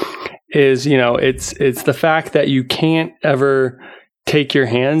neutrinos, is, it's the fact that you can't ever take your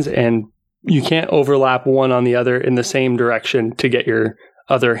hands and you can't overlap one on the other in the same direction to get your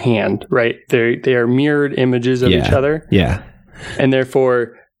other hand, right? They are mirrored images of each other. Yeah. And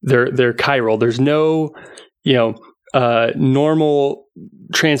therefore they're chiral. There's no, normal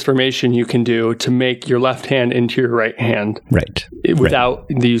transformation you can do to make your left hand into your right hand. Right. Without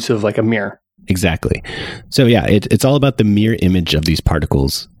the use of like a mirror. Exactly. So yeah, it's all about the mirror image of these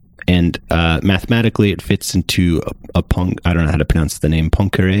particles. And mathematically, it fits into I don't know how to pronounce the name,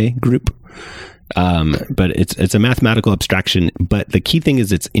 Poincare group. But it's a mathematical abstraction. But the key thing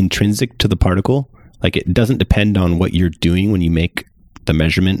is it's intrinsic to the particle. Like it doesn't depend on what you're doing when you make the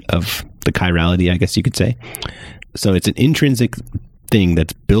measurement of the chirality, I guess you could say. So it's an intrinsic thing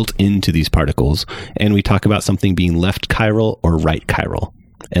that's built into these particles. And we talk about something being left chiral or right chiral.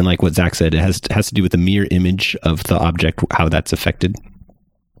 And like what Zach said, it has to do with the mirror image of the object, how that's affected.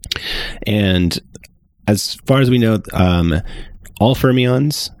 And as far as we know, all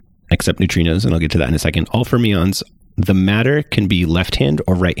fermions, except neutrinos, and I'll get to that in a second, all fermions, the matter can be left hand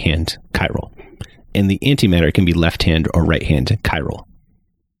or right hand chiral. And the antimatter can be left hand or right hand chiral.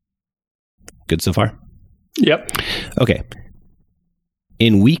 Good so far? Yep. Okay.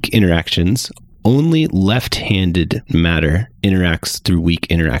 In weak interactions, only left-handed matter interacts through weak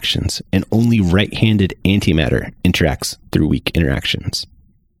interactions, and only right-handed antimatter interacts through weak interactions.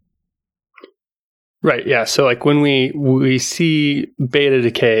 Right. Yeah. So like when we see beta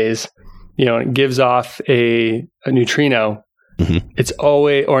decays, it gives off a neutrino. Mm-hmm. It's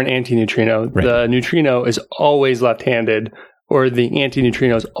always, or an antineutrino. Right. The neutrino is always left-handed, or the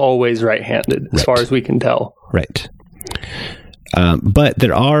antineutrino is always right-handed, as far as we can tell. Right. But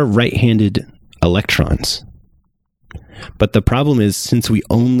there are right-handed electrons. But the problem is, since we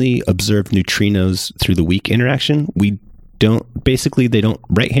only observe neutrinos through the weak interaction,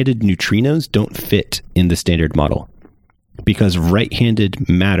 right-handed neutrinos don't fit in the standard model, because right-handed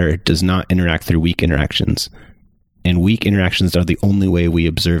matter does not interact through weak interactions. And weak interactions are the only way we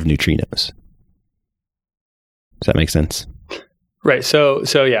observe neutrinos. Does that make sense? Right. So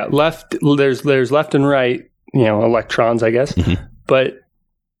yeah, there's left and right, electrons, I guess, mm-hmm. But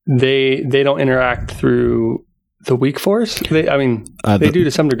they don't interact through the weak force. They do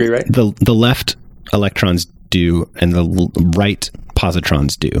to some degree, right? The left electrons do, and the right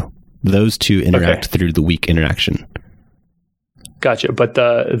positrons do. Those two interact through the weak interaction. Gotcha. But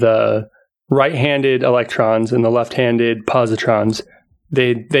the right-handed electrons and the left-handed positrons,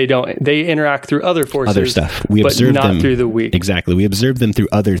 they don't. They interact through other forces, other stuff. We observe them through the weak. Exactly. We observe them through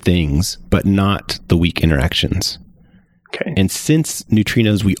other things, but not the weak interactions. Okay. And since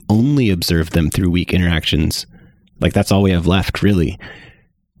neutrinos, we only observe them through weak interactions. Like that's all we have left, really.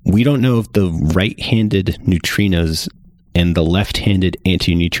 We don't know if the right-handed neutrinos and the left-handed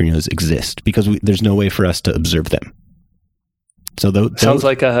antineutrinos exist, because there's no way for us to observe them. So sounds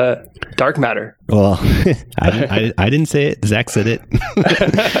like a dark matter. Well, I didn't say it. Zach said it.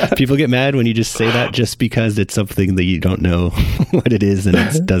 People get mad when you just say that just because it's something that you don't know what it is and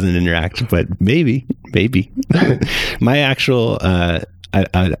it doesn't interact. But maybe. My actual, I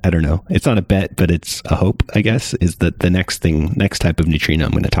don't know. It's not a bet, but it's a hope, I guess, is that the next type of neutrino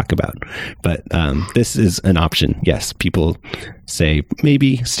I'm going to talk about. But this is an option. Yes, people say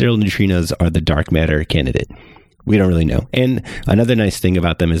maybe sterile neutrinos are the dark matter candidate. We don't really know. And another nice thing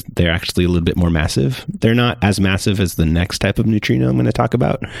about them is they're actually a little bit more massive. They're not as massive as the next type of neutrino I'm going to talk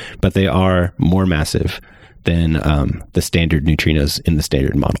about, but they are more massive than the standard neutrinos in the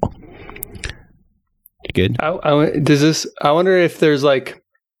standard model. Good? I wonder if there's like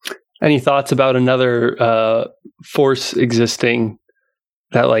any thoughts about another force existing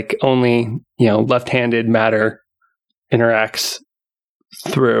that like only, left-handed matter interacts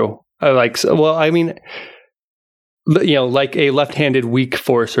through. Like a left-handed weak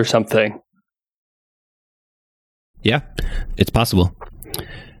force or something. Yeah, it's possible.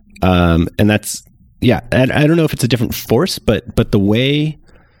 And that's, I don't know if it's a different force, but the way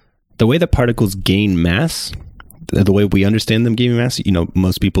the particles gain mass, the way we understand them gaining mass,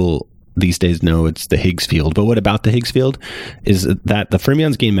 most people these days know it's the Higgs field. But what about the Higgs field is that the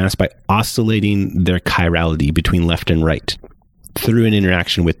fermions gain mass by oscillating their chirality between left and right through an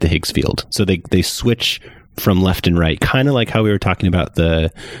interaction with the Higgs field. So they switch from left and right, kind of like how we were talking about the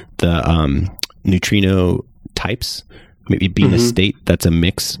neutrino types, maybe being a state that's a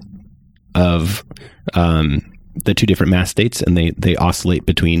mix of the two different mass states, and they oscillate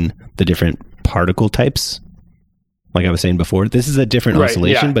between the different particle types. Like I was saying before, this is a different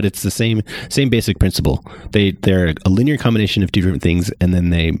oscillation, but it's the same basic principle. They're a linear combination of two different things, and then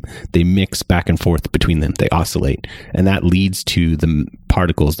they mix back and forth between them. They oscillate, and that leads to the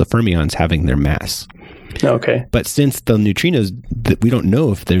particles, the fermions, having their mass. Okay. But since the neutrinos, we don't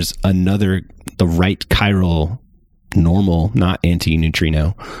know if there's the right chiral normal, not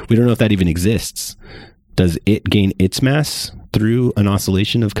anti-neutrino. We don't know if that even exists. Does it gain its mass through an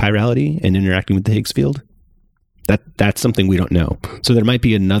oscillation of chirality and interacting with the Higgs field? That's something we don't know. So there might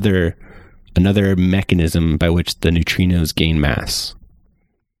be another mechanism by which the neutrinos gain mass.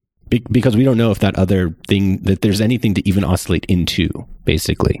 Because we don't know if that other thing, that there's anything to even oscillate into,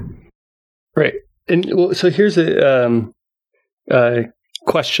 basically. Right. And well, so here's a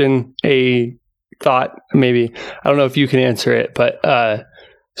question, a thought, maybe. I don't know if you can answer it, but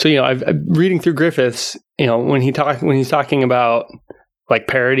so I'm reading through Griffiths. When he's talking about like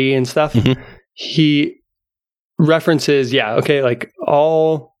parity and stuff, he references, like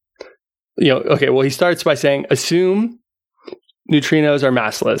all, well, he starts by saying, assume neutrinos are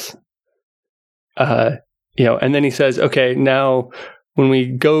massless. And then he says, okay, now when we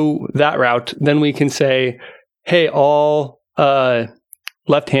go that route, then we can say, hey, all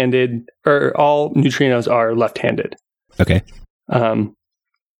left-handed, or all neutrinos are left-handed. Okay.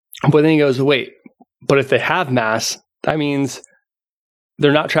 But then he goes, wait, but if they have mass, that means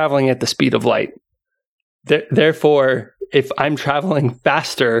they're not traveling at the speed of light. Therefore, if I'm traveling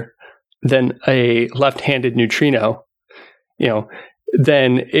faster than a left-handed neutrino,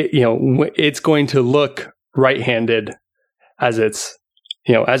 then it's going to look right-handed as it's,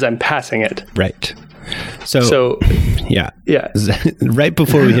 as I'm passing it. Right. So yeah. Right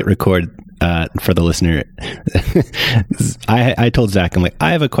before we hit record, for the listener, I told Zach, I'm like,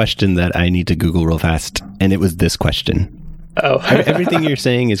 I have a question that I need to Google real fast, and it was this question. Oh, everything you're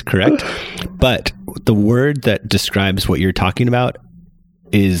saying is correct, but the word that describes what you're talking about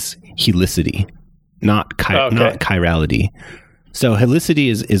is helicity, not chirality. So helicity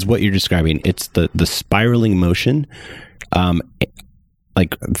is what you're describing. It's the spiraling motion,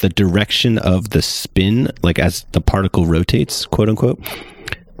 like the direction of the spin, like as the particle rotates, quote unquote.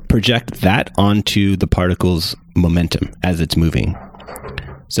 Project that onto the particle's momentum as it's moving.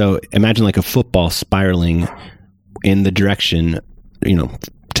 So imagine like a football spiraling in the direction,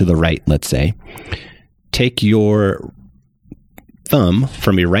 to the right, let's say. Take your thumb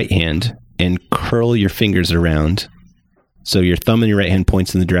from your right hand and curl your fingers around. So your thumb in your right hand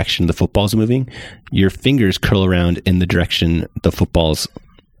points in the direction the football's moving. Your fingers curl around in the direction the football's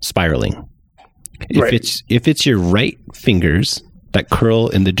spiraling. Right. If it's your right fingers that curl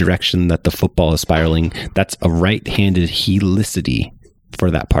in the direction that the football is spiraling, that's a right-handed helicity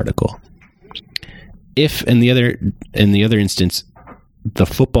for that particle. If in the other instance, the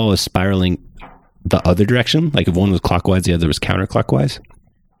football is spiraling the other direction, like if one was clockwise, the other was counterclockwise,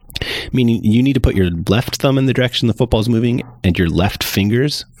 meaning you need to put your left thumb in the direction the football is moving and your left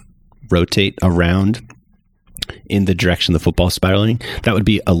fingers rotate around in the direction the football is spiraling, that would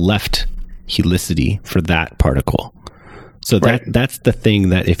be a left helicity for that particle. So that's the thing,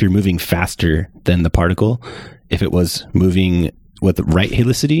 that if you're moving faster than the particle, if it was moving with right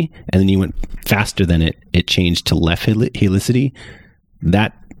helicity and then you went faster than it changed to left helicity,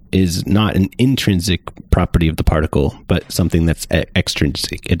 that is not an intrinsic property of the particle, but something that's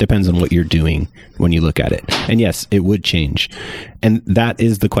extrinsic. It depends on what you're doing when you look at it. And yes, it would change. And that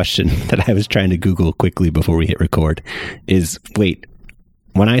is the question that I was trying to Google quickly before we hit record is, wait,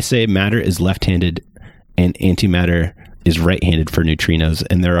 when I say matter is left-handed and antimatter is right-handed for neutrinos,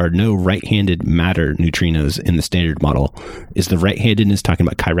 and there are no right-handed matter neutrinos in the standard model, is the right-handedness talking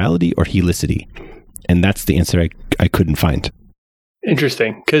about chirality or helicity? And that's the answer I couldn't find.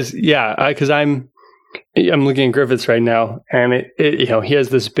 Interesting, because I'm looking at Griffiths right now, and he has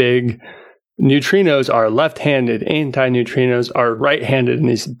this big, neutrinos are left-handed, anti-neutrinos are right-handed in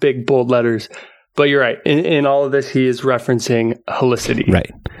these big bold letters. But you're right. In all of this, he is referencing helicity.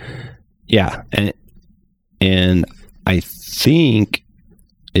 Right. Yeah, and I think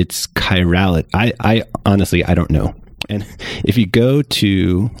it's chirality. I honestly, I don't know. And if you go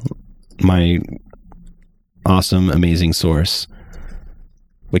to my awesome, amazing source,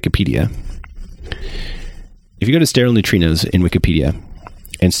 Wikipedia, if you go to sterile neutrinos in Wikipedia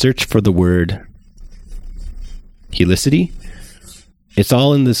and search for the word helicity, it's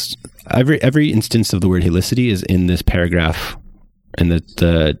all in this, every instance of the word helicity is in this paragraph and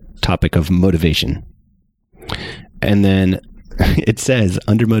the topic of motivation. And then it says,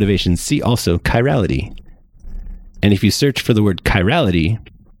 under motivation, see also chirality. And if you search for the word chirality,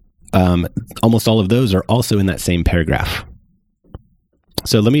 almost all of those are also in that same paragraph.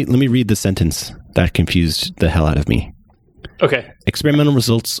 So let me read the sentence that confused the hell out of me. Okay. Experimental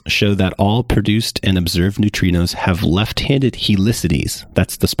results show that all produced and observed neutrinos have left-handed helicities.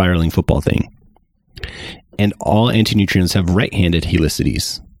 That's the spiraling football thing. And all antineutrinos have right-handed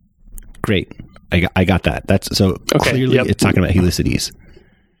helicities. Great. I got that. That's so okay, clearly It's talking about helicities.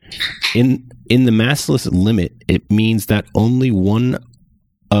 In the massless limit, it means that only one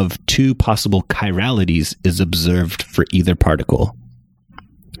of two possible chiralities is observed for either particle.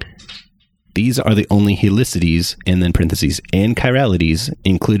 These are the only helicities, and then parentheses, and chiralities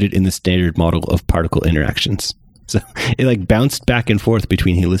included in the standard model of particle interactions. So it like bounced back and forth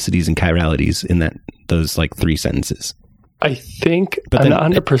between helicities and chiralities in those like three sentences. I think, but I'm not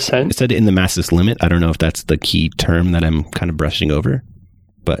 100%. It said in the massless limit. I don't know if that's the key term that I'm kind of brushing over.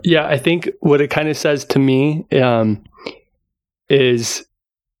 But yeah, I think what it kind of says to me is,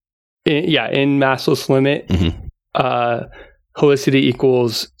 in massless limit, helicity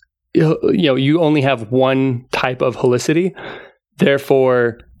equals, you only have one type of helicity,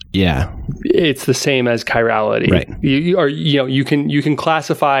 therefore, it's the same as chirality. Right. You can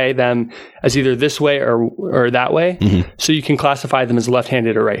classify them as either this way or that way. Mm-hmm. So you can classify them as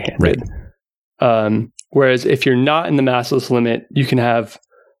left-handed or right-handed. Right. Whereas if you're not in the massless limit, you can have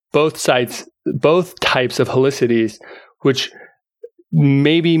both types of helicities, which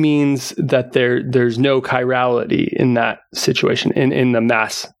maybe means that there's no chirality in that situation, in the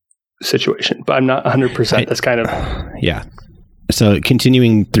mass situation, but I'm not 100%. That's kind of... Yeah. So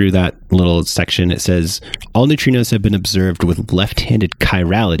continuing through that little section, it says, all neutrinos have been observed with left-handed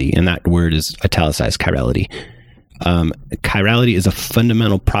chirality, and that word is italicized, chirality. Chirality is a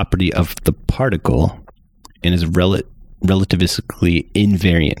fundamental property of the particle and is relativistically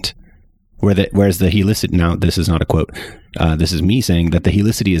invariant. Whereas the helicity, now this is not a quote, this is me saying that the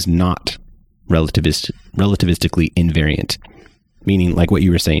helicity is not relativistically invariant. Meaning, like what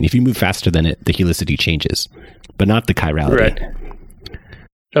you were saying, if you move faster than it, the helicity changes, but not the chirality. Right.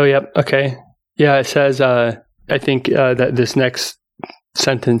 Oh, yep. Okay. Yeah, it says, I think that this next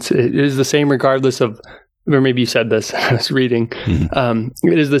sentence is the same regardless of, or maybe you said this, I was reading. Mm-hmm.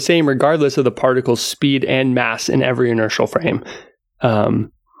 It is the same regardless of the particle's speed and mass in every inertial frame.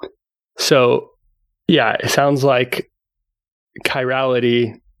 So, yeah, it sounds like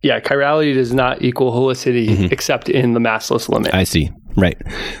chirality... Yeah, chirality does not equal helicity except in the massless limit. I see. Right.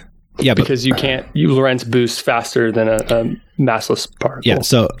 Yeah, because you can't Lorentz boost faster than a massless particle. Yeah.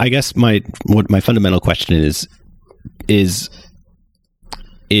 So I guess my fundamental question is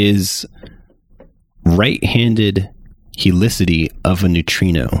right-handed helicity of a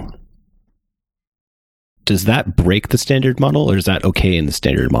neutrino, does that break the standard model, or is that okay in the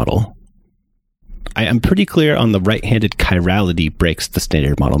standard model? I am pretty clear on the right-handed chirality breaks the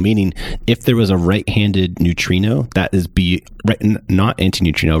standard model, meaning if there was a right-handed neutrino, that is not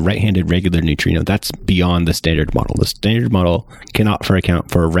antineutrino, right-handed regular neutrino, that's beyond the standard model. The standard model cannot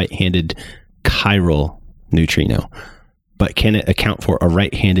account for a right-handed chiral neutrino, but can it account for a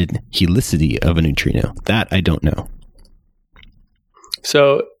right-handed helicity of a neutrino? That I don't know.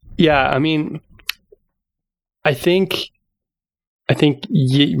 So, yeah, I mean, I think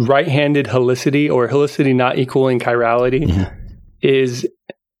right-handed helicity or helicity not equaling chirality is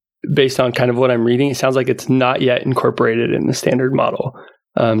based on kind of what I'm reading. It sounds like it's not yet incorporated in the standard model.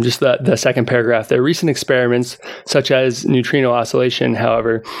 Just the second paragraph there. Recent experiments, such as neutrino oscillation,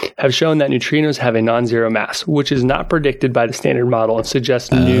 however, have shown that neutrinos have a non-zero mass, which is not predicted by the standard model and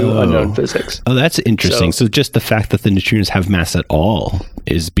suggests new unknown physics. Oh, that's interesting. So just the fact that the neutrinos have mass at all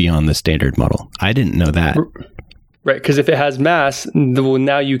is beyond the standard model. I didn't know that. Right, because if it has mass,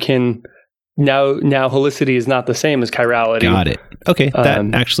 now you can now helicity is not the same as chirality. Got it. Okay,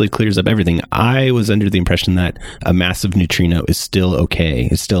 that actually clears up everything. I was under the impression that a massive neutrino is still okay,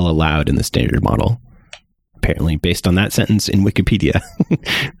 is still allowed in the standard model. Apparently, based on that sentence in Wikipedia.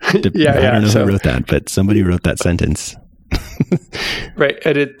 I don't know who wrote that, but somebody wrote that sentence. Right,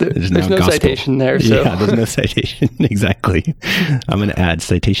 there's no citation there. So. Yeah, there's no citation. Exactly. I'm going to add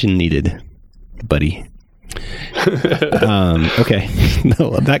citation needed, buddy. Okay.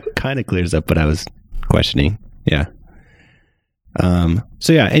 No, that kind of clears up what I was questioning. Yeah.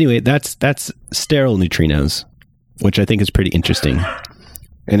 So yeah, anyway, that's sterile neutrinos, which I think is pretty interesting.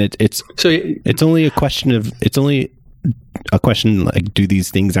 And it's only a question like, do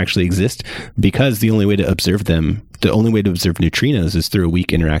these things actually exist? Because the only way to observe neutrinos is through a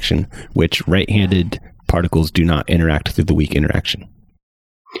weak interaction, which right-handed particles do not interact through the weak interaction.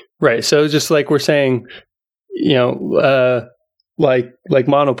 Right. So just like we're saying, like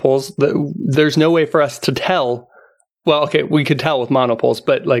monopoles, there's no way for us to tell Well, okay, we could tell with monopoles,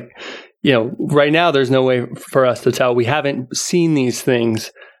 but right now there's no way for us to tell. We haven't seen these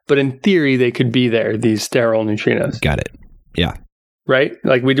things, but in theory they could be there, these sterile neutrinos. Got it. Yeah. Right?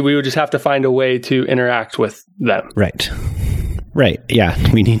 Like we would just have to find a way to interact with them. Right. Yeah.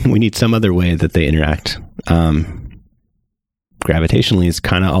 We need some other way that they interact. Gravitationally is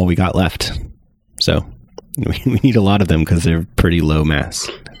kind of all we got left. So we need a lot of them because they're pretty low mass.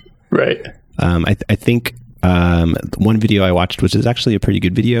 Right. I think one video I watched, which is actually a pretty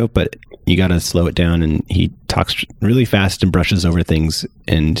good video, but you got to slow it down, and he talks really fast and brushes over things,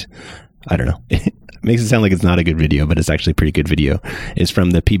 and I don't know. It makes it sound like it's not a good video, but it's actually a pretty good video. It's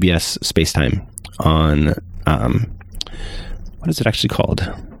from the PBS Spacetime on, what is it actually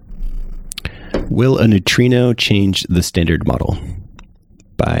called? Will a Neutrino Change the Standard Model?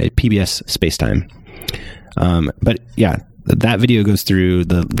 By PBS Spacetime. But yeah, that video goes through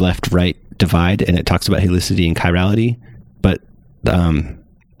the left-right divide, and it talks about helicity and chirality. But I'm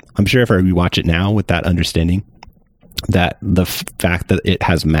sure if I rewatch it now with that understanding, that the fact that it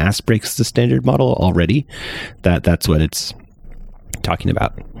has mass breaks the standard model already, that's what it's talking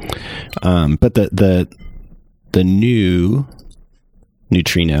about. But the new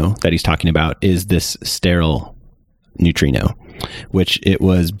neutrino that he's talking about is this sterile neutrino, which it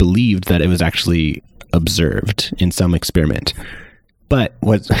was believed that it was actually observed in some experiment. But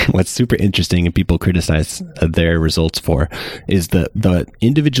what's super interesting and people criticize their results for is the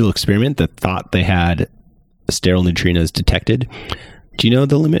individual experiment that thought they had sterile neutrinos detected. Do you know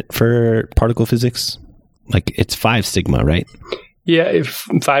the limit for particle physics? Like it's 5 sigma, right? Yeah,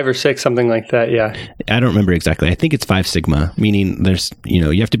 5 or 6, something like that. Yeah. I don't remember exactly. I think it's 5 sigma, meaning there's,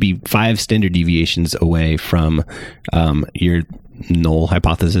 you have to be 5 standard deviations away from your null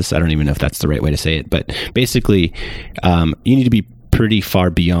hypothesis. I don't even know if that's the right way to say it, but basically you need to be pretty far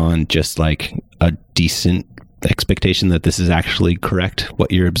beyond just like a decent expectation that this is actually correct,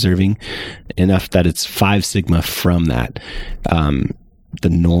 what you're observing, enough that it's 5 sigma from that, the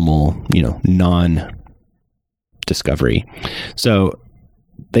normal, non-discovery. So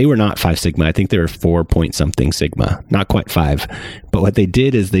they were not 5 sigma. I think they were 4 point something sigma, not quite 5. But what they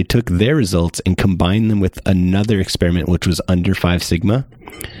did is they took their results and combined them with another experiment, which was under 5 sigma.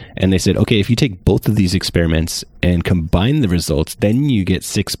 And they said, okay, if you take both of these experiments and combine the results, then you get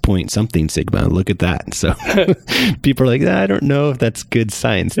 6 point something sigma. Look at that. So people are like, I don't know if that's good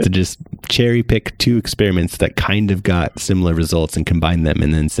science to just cherry pick 2 experiments that kind of got similar results and combine them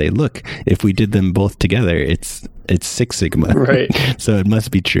and then say, look, if we did them both together, it's 6 sigma. Right. So it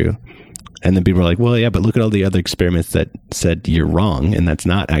must be true. And then people are like, well, yeah, but look at all the other experiments that said you're wrong and that's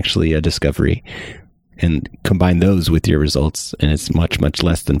not actually a discovery. And combine those with your results, and it's much, much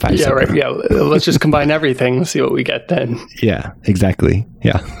less than 5 sigma. Right. Yeah, let's just combine everything and see what we get then. Yeah, exactly.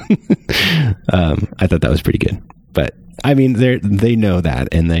 Yeah. I thought that was pretty good. But I mean, they know that,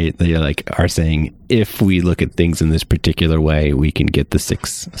 and they like are saying, if we look at things in this particular way, we can get the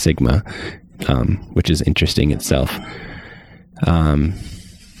 6 sigma, which is interesting itself. But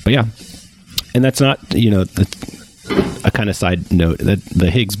yeah, and that's not, a kind of side note that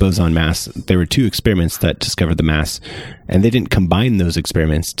the Higgs boson mass, there were 2 experiments that discovered the mass, and they didn't combine those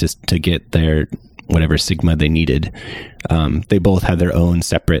experiments to get their whatever sigma they needed. They both had their own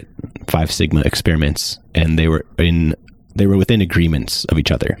separate 5 sigma experiments, and they were within agreements of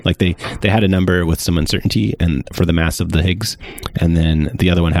each other. Like they had a number with some uncertainty and for the mass of the Higgs, and then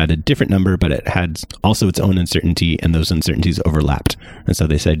the other one had a different number, but it had also its own uncertainty, and those uncertainties overlapped. And so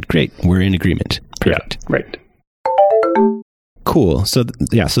they said, great, we're in agreement. Perfect. Yeah, right. Cool. So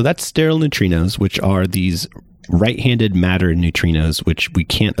so that's sterile neutrinos, which are these right-handed matter neutrinos, which we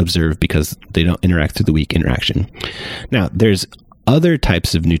can't observe because they don't interact through the weak interaction. Now, there's other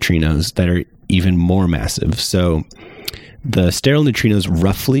types of neutrinos that are even more massive. So the sterile neutrinos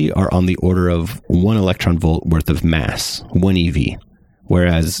roughly are on the order of 1 electron volt worth of mass, 1 eV.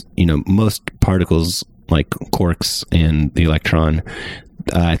 Whereas, most particles like quarks and the electron,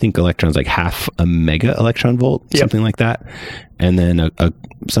 I think electrons like half a mega electron volt, something like that. And then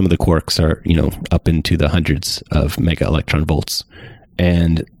some of the quarks are, up into the hundreds of mega electron volts.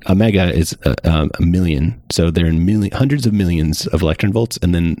 And a mega is a million. So they're in hundreds of millions of electron volts.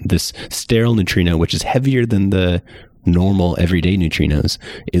 And then this sterile neutrino, which is heavier than the normal everyday neutrinos,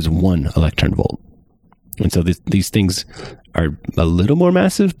 is 1 electron volt. And so these things are a little more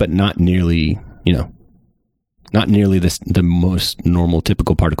massive, but not nearly, not nearly the most normal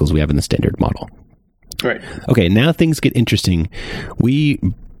typical particles we have in the standard model. Right. Okay, now things get interesting. We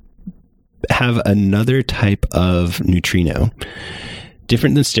have another type of neutrino,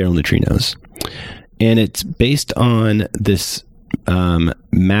 different than sterile neutrinos. And it's based on this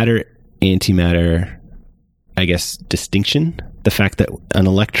matter-antimatter I guess, distinction, the fact that an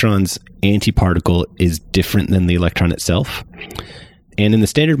electron's antiparticle is different than the electron itself. And in the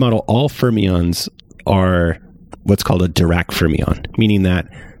Standard Model, all fermions are what's called a Dirac fermion, meaning that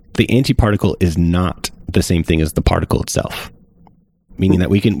the antiparticle is not the same thing as the particle itself, meaning that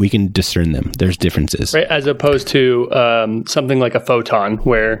we can discern them. There's differences. Right, as opposed to something like a photon,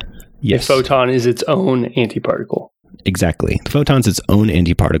 where a photon is its own antiparticle. Exactly. The photon's its own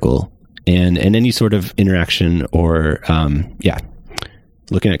antiparticle, and any sort of interaction or,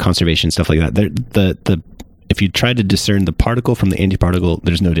 looking at conservation, stuff like that, if you try to discern the particle from the antiparticle,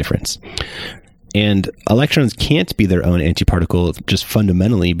 there's no difference. And electrons can't be their own antiparticle just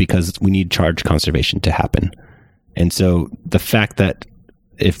fundamentally because we need charge conservation to happen. And so the fact that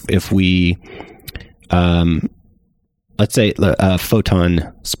if we, let's say a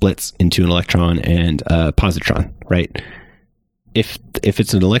photon splits into an electron and a positron, right? If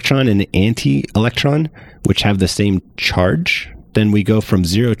it's an electron and an anti-electron, which have the same charge, then we go from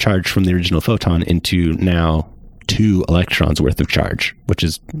zero charge from the original photon into now 2 electrons worth of charge, which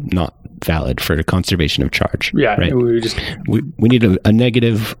is not valid for conservation of charge. Yeah, right? We need a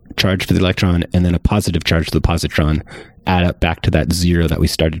negative charge for the electron and then a positive charge for the positron, add up back to that 0 that we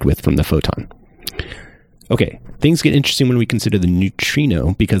started with from the photon. Okay, things get interesting when we consider the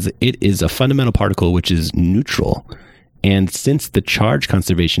neutrino because it is a fundamental particle which is neutral. And since the charge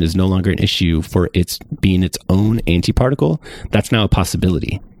conservation is no longer an issue for its being its own antiparticle, that's now a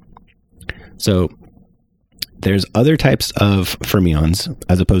possibility. So there's other types of fermions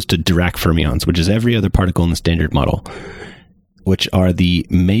as opposed to Dirac fermions, which is every other particle in the Standard Model, which are the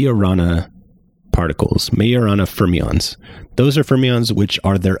Majorana particles, Majorana fermions. Those are fermions which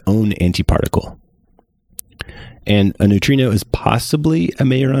are their own antiparticle. And a neutrino is possibly a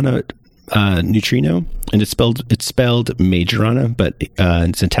Majorana neutrino, and it's spelled Majorana, but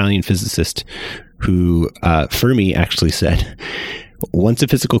it's an Italian physicist who Fermi actually said, once a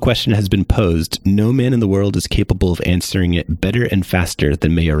physical question has been posed, no man in the world is capable of answering it better and faster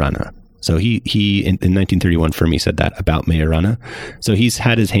than Majorana. So he in 1931, Fermi said that about Majorana. So he's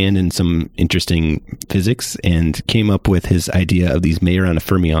had his hand in some interesting physics and came up with his idea of these Majorana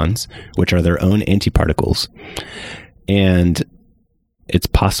fermions, which are their own antiparticles. And it's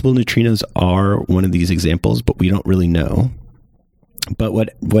possible neutrinos are one of these examples, but we don't really know. But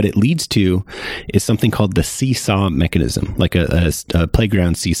what it leads to is something called the seesaw mechanism, like a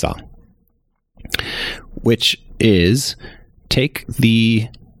playground seesaw, which is take the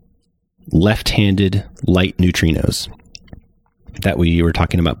left-handed light neutrinos that we were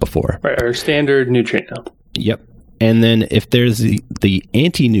talking about before. Right, our standard neutrino. Yep. And then if there's the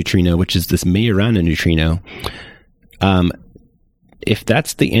anti-neutrino, which is this Majorana neutrino, if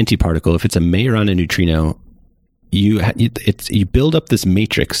that's the antiparticle, if it's a Majorana neutrino, you build up this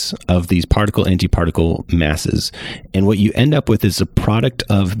matrix of these particle-antiparticle masses, and what you end up with is a product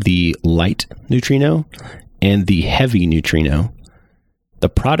of the light neutrino and the heavy neutrino. The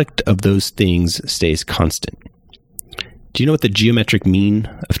product of those things stays constant. Do you know what the geometric mean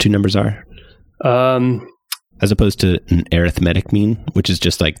of two numbers are? As opposed to an arithmetic mean, which is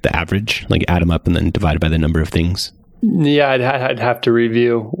just like the average, like add them up and then divide by the number of things. Yeah, I'd have to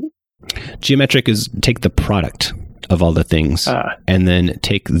review. Geometric is take the product of all the things and then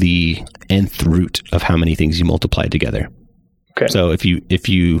take the nth root of how many things you multiply together. Okay. So if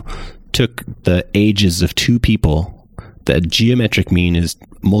you took the ages of 2 people, the geometric mean is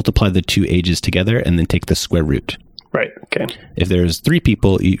multiply the 2 ages together and then take the square root. Right. Okay. If there's 3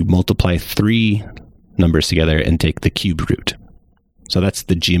 people, you multiply 3 numbers together and take the cube root. So that's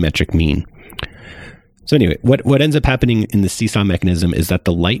the geometric mean. So anyway, what ends up happening in the seesaw mechanism is that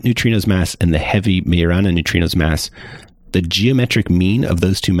the light neutrino's mass and the heavy Majorana neutrino's mass, the geometric mean of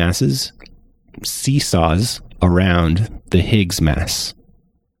those two masses seesaws around the Higgs mass.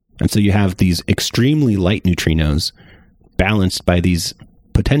 And so you have these extremely light neutrinos balanced by these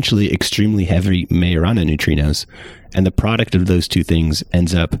potentially extremely heavy Majorana neutrinos. And the product of those two things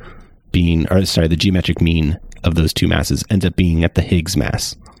ends up being, the geometric mean of those two masses ends up being at the Higgs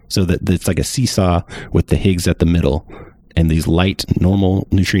mass. So that it's like a seesaw with the Higgs at the middle and these light normal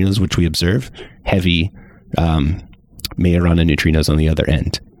neutrinos, which we observe, heavy Majorana neutrinos on the other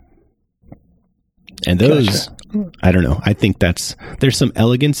end. And those, gotcha. I don't know. I think there's some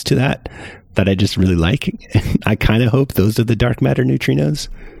elegance to that I just really like. I kind of hope those are the dark matter neutrinos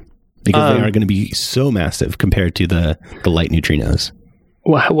because they are going to be so massive compared to the light neutrinos.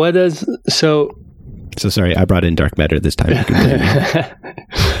 So sorry, I brought in dark matter this time.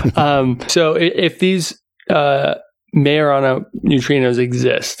 So if these Majorana neutrinos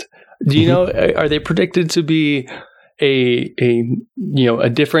exist, do you know, are they predicted to be a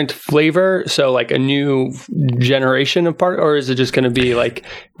different flavor, so like a new generation of part, or is it just going to be like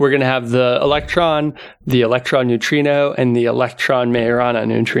we're going to have the electron neutrino, and the electron Majorana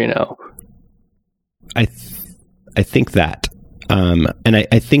neutrino? I think that, and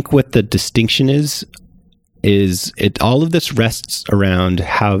I think what the distinction is it all of this rests around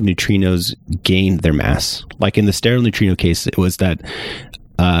how neutrinos gain their mass. Like in the sterile neutrino case, it was that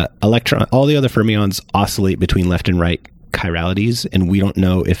all the other fermions oscillate between left and right chiralities, and we don't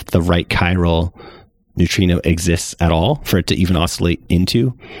know if the right chiral neutrino exists at all for it to even oscillate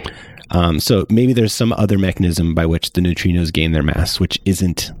into. So maybe there's some other mechanism by which the neutrinos gain their mass, which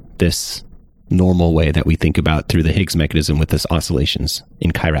isn't this normal way that we think about through the Higgs mechanism with this oscillations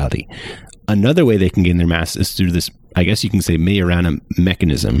in chirality. Another way they can gain their mass is through this, I guess you can say, Majorana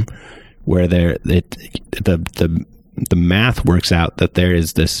mechanism, where the math works out that there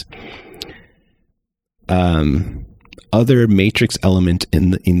is this other matrix element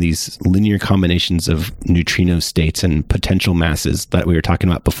in these linear combinations of neutrino states and potential masses that we were talking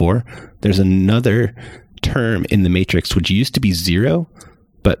about before. There's another term in the matrix which used to be zero,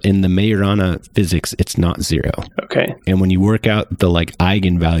 but in the Majorana physics, it's not zero. Okay. And when you work out the like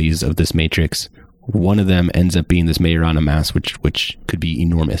eigenvalues of this matrix, one of them ends up being this Majorana mass, which could be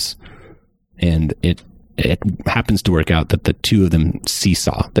enormous. And it happens to work out that the two of them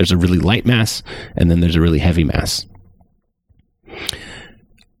seesaw. There's a really light mass, and then there's a really heavy mass.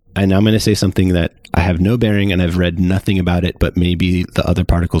 And I'm going to say something that I have no bearing, and I've read nothing about it, but maybe the other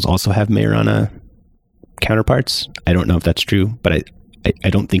particles also have Majorana counterparts. I don't know if that's true, but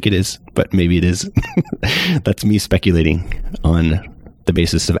I don't think it is, but maybe it is. That's me speculating on the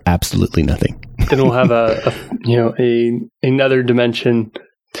basis of absolutely nothing. Then we'll have another dimension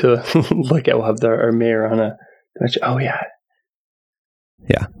to look at. We'll have our Majorana dimension. Oh yeah.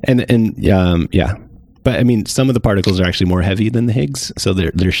 Yeah. And yeah. But I mean, some of the particles are actually more heavy than the Higgs, so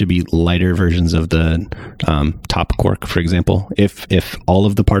there should be lighter versions of the top quark, for example. If all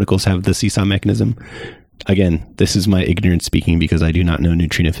of the particles have the seesaw mechanism. Again, this is my ignorance speaking because I do not know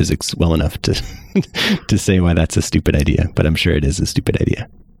neutrino physics well enough to say why that's a stupid idea, but I'm sure it is a stupid idea.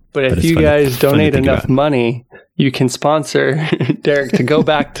 But if you guys donate enough money, you can sponsor Derek to go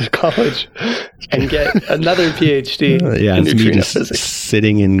back to college and get another PhD in neutrino physics.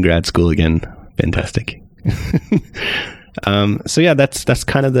 Sitting in grad school again. Fantastic. So yeah, that's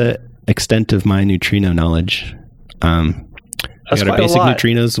kind of the extent of my neutrino knowledge. We got our basic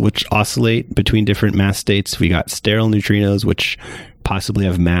neutrinos, which oscillate between different mass states. We got sterile neutrinos, which possibly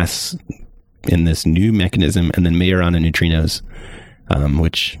have mass in this new mechanism, and then Majorana neutrinos,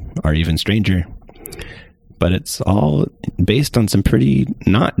 which are even stranger. But it's all based on some pretty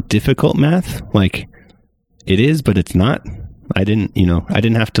not difficult math. Like it is, but it's not. I didn't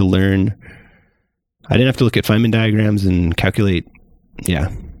have to look at Feynman diagrams and calculate,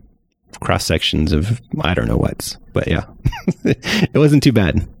 cross sections of I don't know what's, but yeah, it wasn't too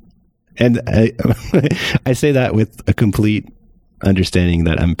bad. And I say that with a complete understanding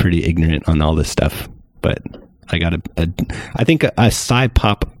that I'm pretty ignorant on all this stuff, but I got I think a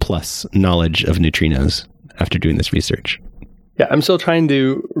sci-pop plus knowledge of neutrinos after doing this research. Yeah, I'm still trying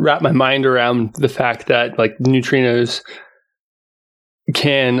to wrap my mind around the fact that like neutrinos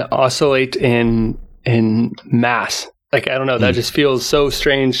can oscillate in mass. Like, I don't know, that just feels so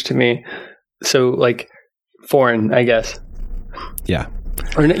strange to me. So like foreign, I guess. Yeah.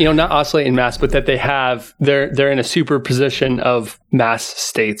 Or, not oscillate in mass, but that they're in a superposition of mass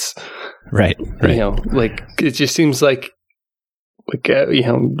states. Right. Like it just seems like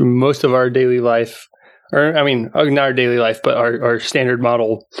most of our daily life, or I mean, not our daily life, but our standard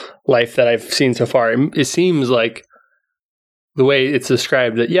model life that I've seen so far, it seems like the way it's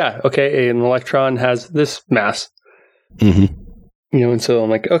described that, an electron has this mass. Mm-hmm. And so I'm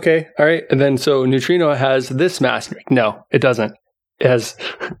like, okay, all right. And then so neutrino has this mass. No, it doesn't.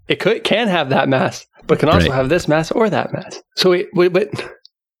 It can have that mass, but can also have this mass or that mass. So wait,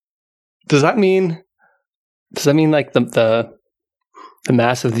 does that mean like the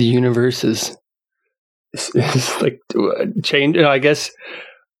mass of the universe is like change? I guess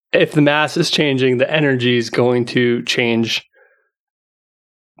if the mass is changing, the energy is going to change.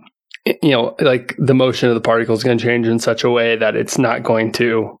 Like the motion of the particle is going to change in such a way that it's not going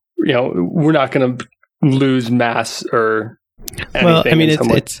to, we're not going to lose mass or anything. Well, I mean,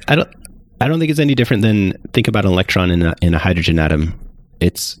 it's I don't think it's any different than think about an electron in a hydrogen atom.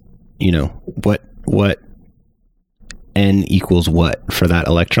 It's, what n equals what for that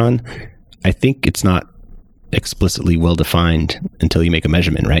electron. I think it's not explicitly well defined until you make a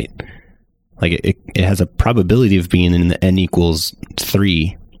measurement, right? Like it has a probability of being in the n equals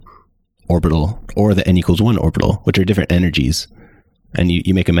 3. orbital or the n=1 orbital, which are different energies. And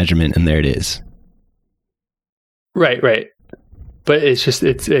you make a measurement and there it is. Right. But it's just,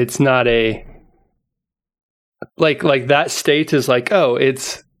 it's not a, like that state is like, oh,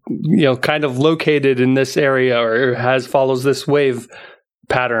 it's, kind of located in this area or follows this wave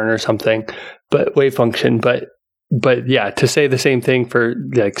pattern or something, but wave function. But yeah, to say the same thing for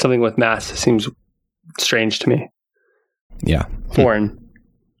like something with mass seems strange to me. Yeah. Foreign.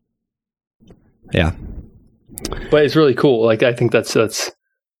 Yeah. But it's really cool. Like, I think that's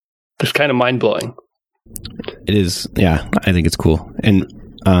kind of mind blowing. It is. Yeah. I think it's cool. And,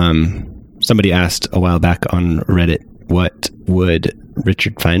 somebody asked a while back on Reddit, what would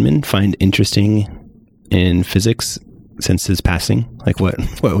Richard Feynman find interesting in physics since his passing? Like what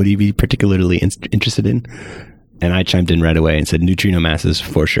would he be particularly interested in? And I chimed in right away and said neutrino masses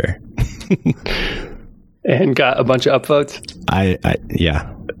for sure. And got a bunch of upvotes.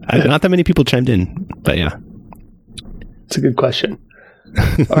 Yeah. Not that many people chimed in, but yeah. It's a good question.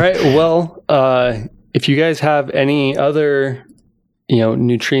 All right. Well, if you guys have any other,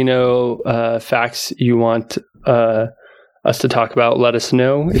 neutrino facts you want us to talk about, let us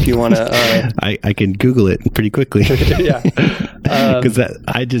know. If you want to. I can Google it pretty quickly. Yeah. Because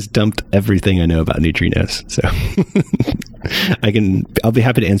I just dumped everything I know about neutrinos. So I'll be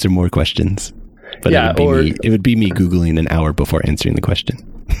happy to answer more questions. But yeah, it would be me Googling an hour before answering the question.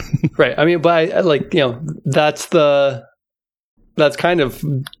 Right. I mean, but that's kind of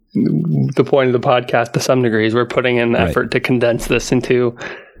the point of the podcast to some degree, is we're putting in effort to condense this into,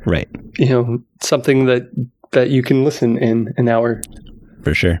 something that you can listen in an hour.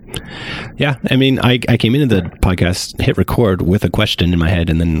 For sure. Yeah. I mean, I came into the podcast, hit record with a question in my head,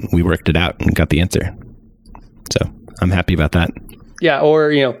 and then we worked it out and got the answer. So I'm happy about that. Yeah.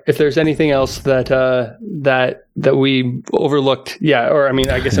 Or, if there's anything else that we overlooked. Yeah. Or, I mean,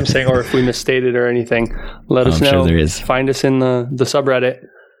 I guess I'm saying, or if we misstated or anything, let us know. I'm sure there is. Find us in the subreddit.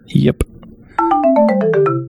 Yep.